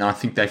about them, and I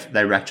think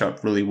they match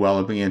up really well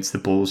against the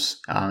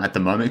Bulls at the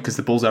moment, because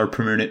the Bulls are a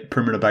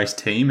perimeter-based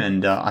team,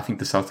 and I think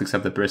the Celtics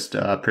have the best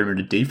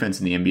perimeter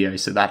defense in the NBA,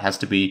 so that has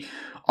to be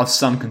of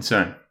some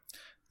concern.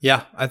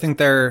 Yeah, I think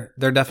they're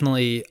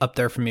definitely up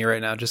there for me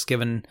right now, just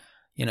given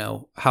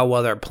how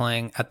well they're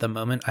playing at the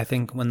moment. I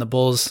think when the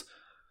Bulls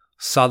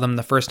saw them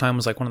the first time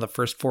was like one of the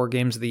first 4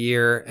 games of the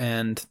year,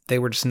 and they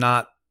were just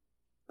not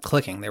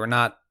clicking. They were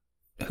not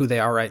who they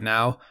are right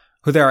now.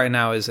 Who they are right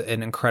now is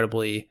an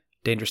incredibly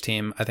dangerous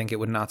team. I think it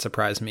would not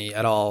surprise me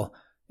at all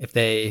if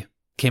they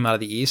came out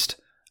of the East.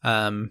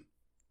 But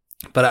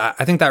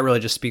I think that really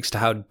just speaks to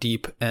how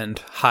deep and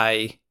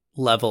high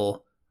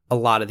level a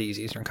lot of these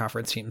Eastern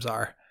Conference teams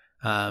are.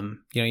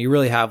 You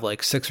really have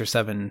like 6 or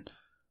 7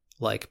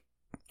 like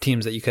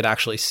teams that you could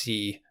actually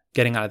see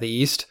getting out of the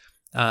East.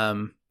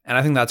 And And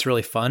I think that's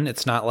really fun.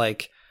 It's not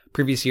like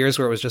previous years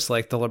where it was just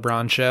like the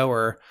LeBron show,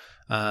 or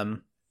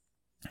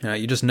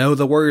you just know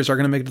the Warriors are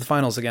going to make it to the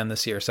finals again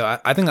this year. So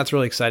I think that's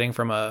really exciting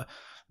from a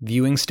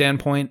viewing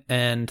standpoint,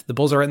 and the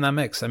Bulls are right in that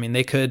mix. I mean,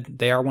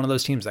 they are one of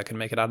those teams that can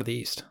make it out of the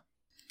East.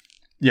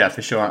 Yeah,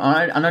 for sure.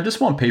 I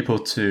just want people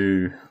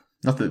to,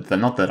 not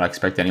that I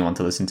expect anyone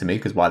to listen to me,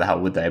 because why the hell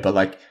would they? But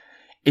like,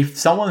 if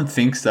someone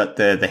thinks that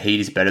the Heat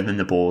is better than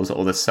the Bulls,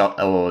 or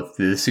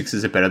the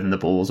Sixers are better than the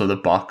Bulls, or the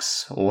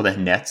Bucks, or the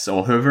Nets,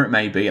 or whoever it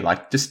may be,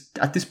 like, just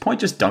at this point,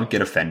 just don't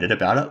get offended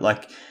about it.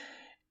 Like,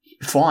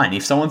 fine,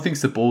 if someone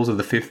thinks the Bulls are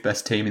the 5th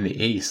best team in the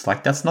East,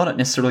 like, that's not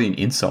necessarily an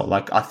insult.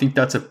 Like, I think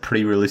that's a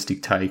pretty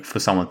realistic take for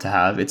someone to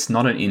have. It's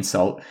not an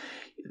insult.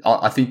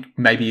 I think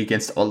maybe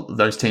against all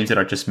those teams that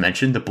I just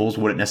mentioned, the Bulls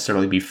wouldn't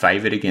necessarily be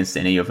favored against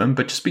any of them,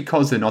 but just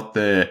because they're not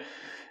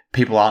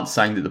people aren't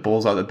saying that the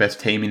Bulls are the best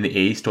team in the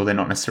East, or they're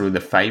not necessarily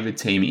the favored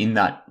team in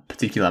that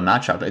particular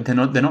matchup. They're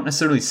not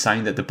necessarily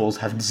saying that the Bulls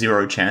have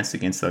zero chance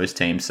against those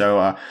teams.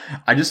 So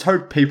I just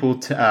hope people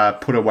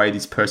put away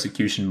this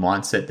persecution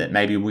mindset that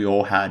maybe we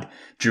all had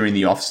during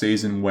the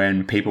offseason,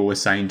 when people were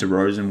saying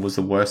DeRozan was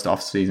the worst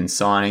offseason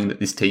signing, that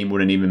this team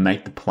wouldn't even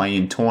make the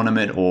play-in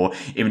tournament, or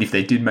even if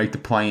they did make the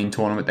play-in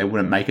tournament, they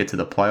wouldn't make it to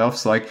the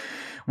playoffs. Like,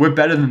 we're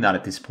better than that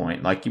at this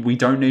point. Like, we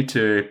don't need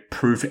to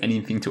prove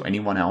anything to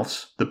anyone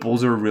else. The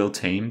Bulls are a real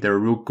team. They're a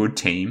real good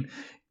team.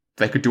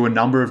 They could do a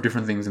number of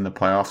different things in the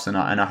playoffs, and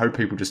I hope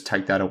people just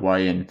take that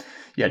away and,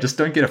 yeah, just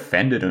don't get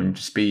offended and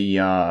just be,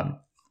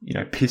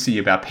 pissy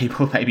about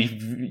people maybe,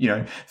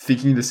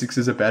 thinking the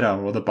Sixers are better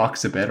or the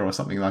Bucks are better or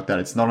something like that.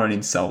 It's not an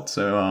insult.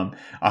 So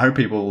I hope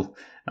people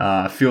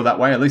feel that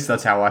way. At least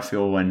that's how I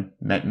feel. When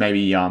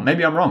maybe I'm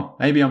wrong.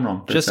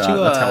 But just to,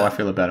 that's how I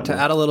feel about it. To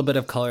add a little bit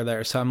of color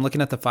there. So I'm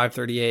looking at the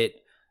 538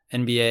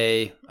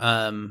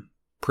 NBA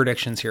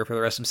predictions here for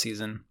the rest of the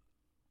season.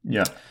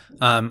 Yeah.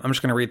 I'm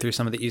just going to read through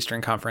some of the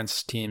Eastern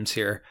Conference teams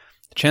here.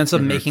 Chance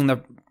of making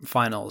the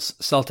finals: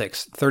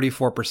 Celtics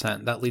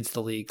 34%. That leads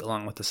the league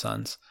along with the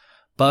Suns.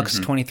 Bucks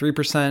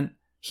 23%.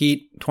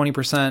 Heat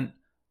 20%.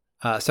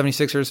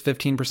 76ers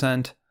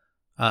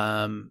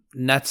 15%.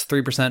 Nets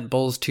 3%.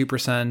 Bulls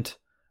 2%.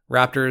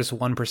 Raptors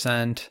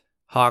 1%.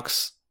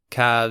 Hawks,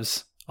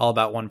 Cavs all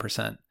about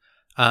 1%.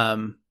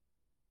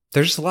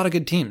 There's just a lot of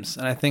good teams,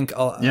 and I think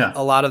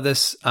a lot of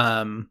this.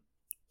 I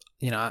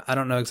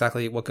don't know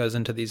exactly what goes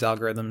into these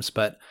algorithms,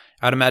 but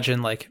I'd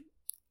imagine like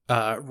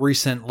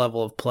recent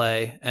level of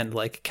play and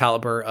like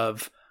caliber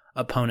of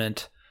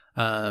opponent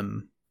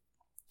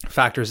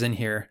factors in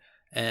here.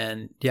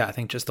 And yeah, I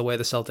think just the way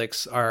the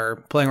Celtics are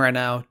playing right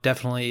now,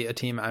 definitely a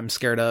team I'm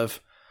scared of.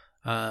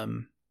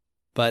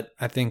 But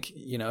I think,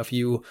 if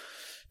you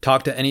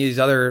talk to any of these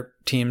other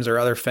teams or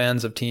other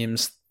fans of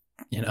teams,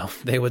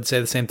 they would say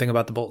the same thing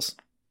about the Bulls.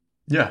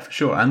 Yeah, for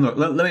sure. And look,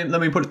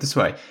 let me put it this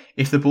way.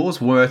 If the Bulls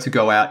were to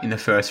go out in the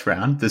first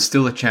round, there's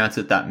still a chance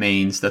that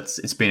means that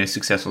it's been a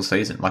successful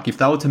season. Like, if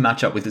they were to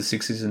match up with the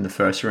Sixers in the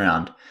first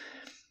round,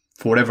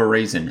 for whatever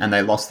reason, and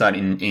they lost that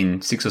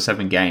in 6 or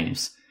 7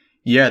 games,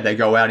 yeah, they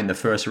go out in the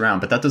first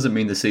round, but that doesn't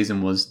mean the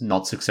season was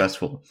not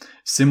successful.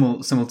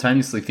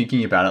 Simultaneously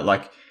thinking about it,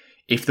 like,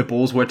 if the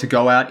Bulls were to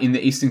go out in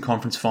the Eastern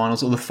Conference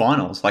Finals or the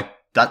Finals, like,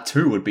 that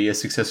too would be a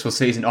successful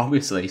season,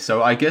 obviously.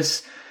 So I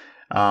guess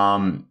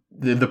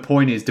the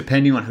point is,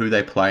 depending on who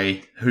they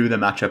play, who the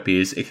matchup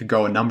is, it could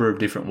go a number of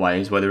different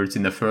ways, whether it's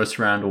in the first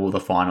round or the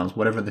finals,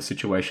 whatever the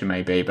situation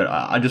may be. But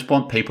I just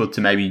want people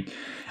to maybe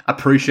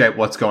appreciate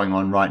what's going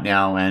on right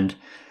now, and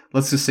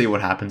let's just see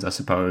what happens, I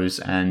suppose,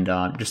 and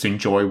just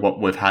enjoy what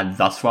we've had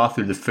thus far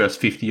through the first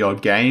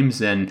 50-odd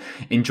games, and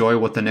enjoy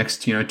what the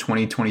next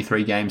 20,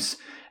 23 games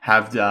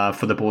have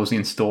for the Bulls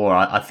in store.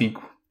 I think,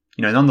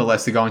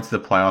 nonetheless, they're going to the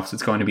playoffs.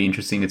 It's going to be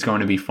interesting. It's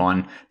going to be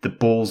fun. The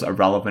Bulls are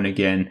relevant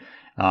again.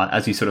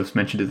 As you sort of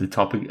mentioned at the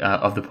topic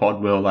of the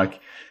pod, Will, like,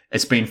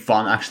 it's been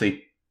fun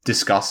actually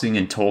discussing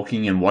and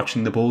talking and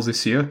watching the Bulls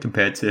this year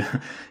compared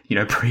to,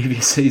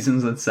 previous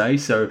seasons, let's say.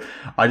 So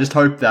I just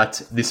hope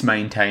that this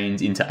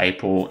maintains into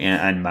April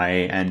and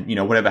May, and,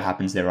 whatever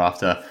happens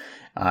thereafter,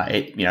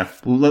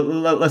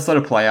 let's let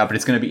it play out, but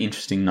it's going to be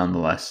interesting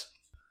nonetheless.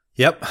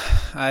 Yep.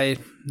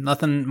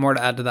 Nothing more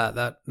to add to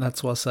that.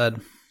 That's well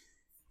said.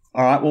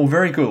 All right, well,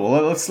 very good.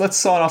 Well, let's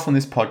sign off on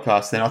this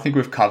podcast then. I think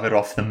we've covered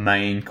off the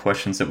main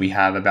questions that we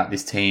have about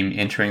this team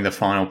entering the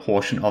final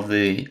portion of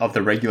the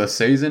regular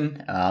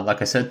season.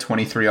 Like I said,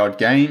 23-odd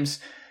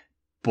games.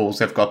 Bulls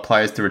have got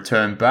players to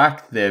return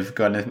back. It's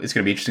going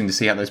to be interesting to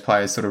see how those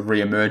players sort of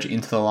re-emerge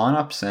into the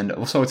lineups, and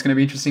also it's going to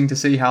be interesting to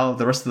see how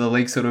the rest of the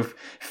league sort of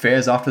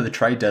fares after the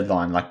trade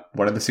deadline. Like,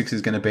 what are the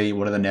Sixers going to be?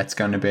 What are the Nets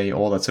going to be?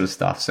 All that sort of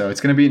stuff. So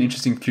it's going to be an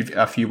interesting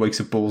few weeks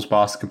of Bulls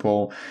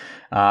basketball.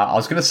 I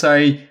was going to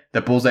say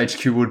that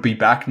BullsHQ would be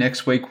back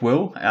next week,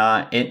 Will.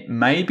 It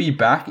may be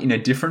back in a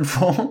different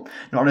form,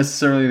 not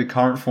necessarily the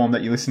current form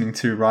that you're listening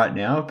to right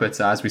now, but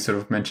as we sort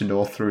of mentioned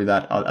all through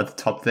that at the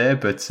top there.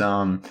 But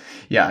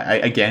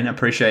again,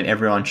 appreciate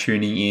everyone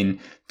tuning in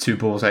to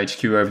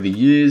BullsHQ over the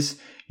years.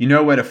 You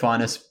know where to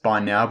find us by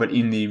now, but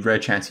in the rare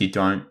chance you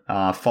don't,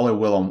 follow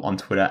Will on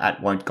Twitter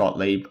at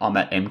 @Won'tGottlieb. I'm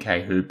at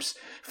MKHoops.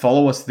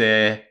 Follow us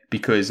there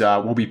because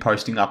we'll be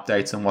posting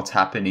updates on what's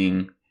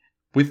happening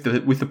with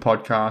the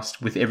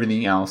podcast, with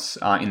everything else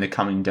in the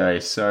coming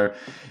days. So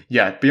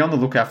yeah, be on the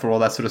lookout for all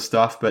that sort of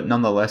stuff. But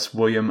nonetheless,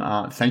 William,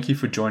 thank you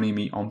for joining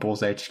me on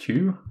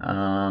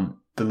BullsHQ.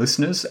 The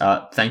listeners,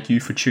 thank you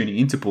for tuning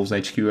into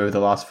BullsHQ over the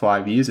last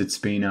 5 years. It's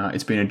been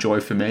a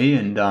joy for me,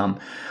 and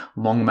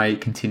long may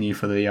it continue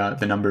for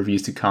the number of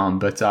years to come.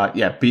 But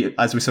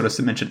as we sort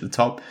of mentioned at the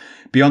top,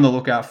 be on the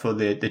lookout for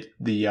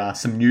the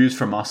some news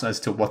from us as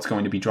to what's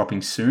going to be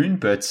dropping soon.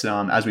 But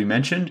as we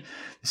mentioned,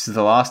 this is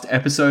the last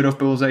episode of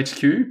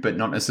BullsHQ, but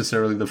not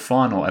necessarily the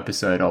final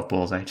episode of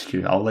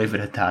BullsHQ. I'll leave it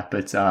at that.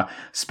 But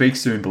speak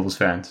soon, Bulls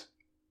fans.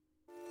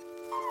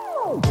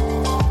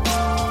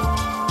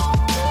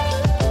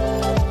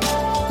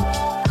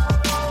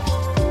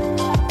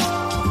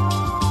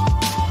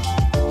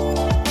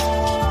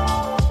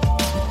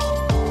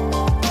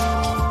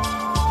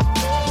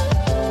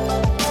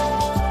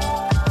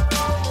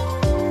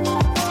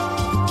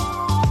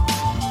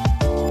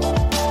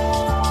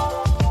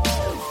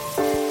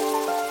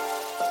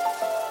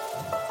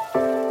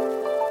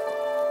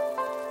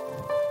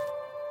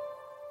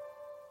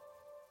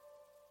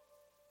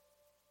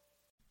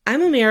 I'm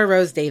Amira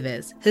Rose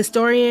Davis,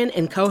 historian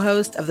and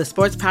co-host of the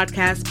sports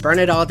podcast Burn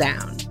It All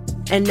Down.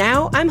 And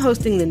now I'm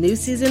hosting the new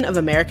season of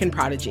American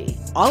Prodigy,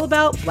 all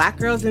about Black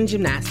girls in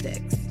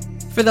gymnastics.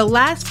 For the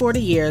last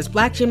 40 years,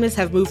 Black gymnasts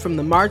have moved from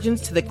the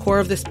margins to the core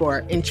of the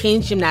sport and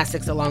changed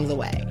gymnastics along the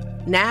way.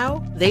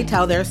 Now, they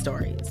tell their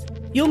stories.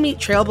 You'll meet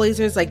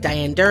trailblazers like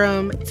Diane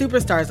Durham,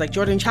 superstars like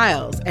Jordan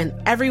Childs, and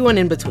everyone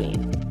in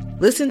between.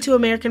 Listen to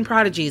American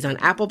Prodigies on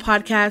Apple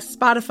Podcasts,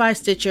 Spotify,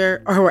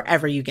 Stitcher, or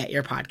wherever you get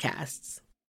your podcasts.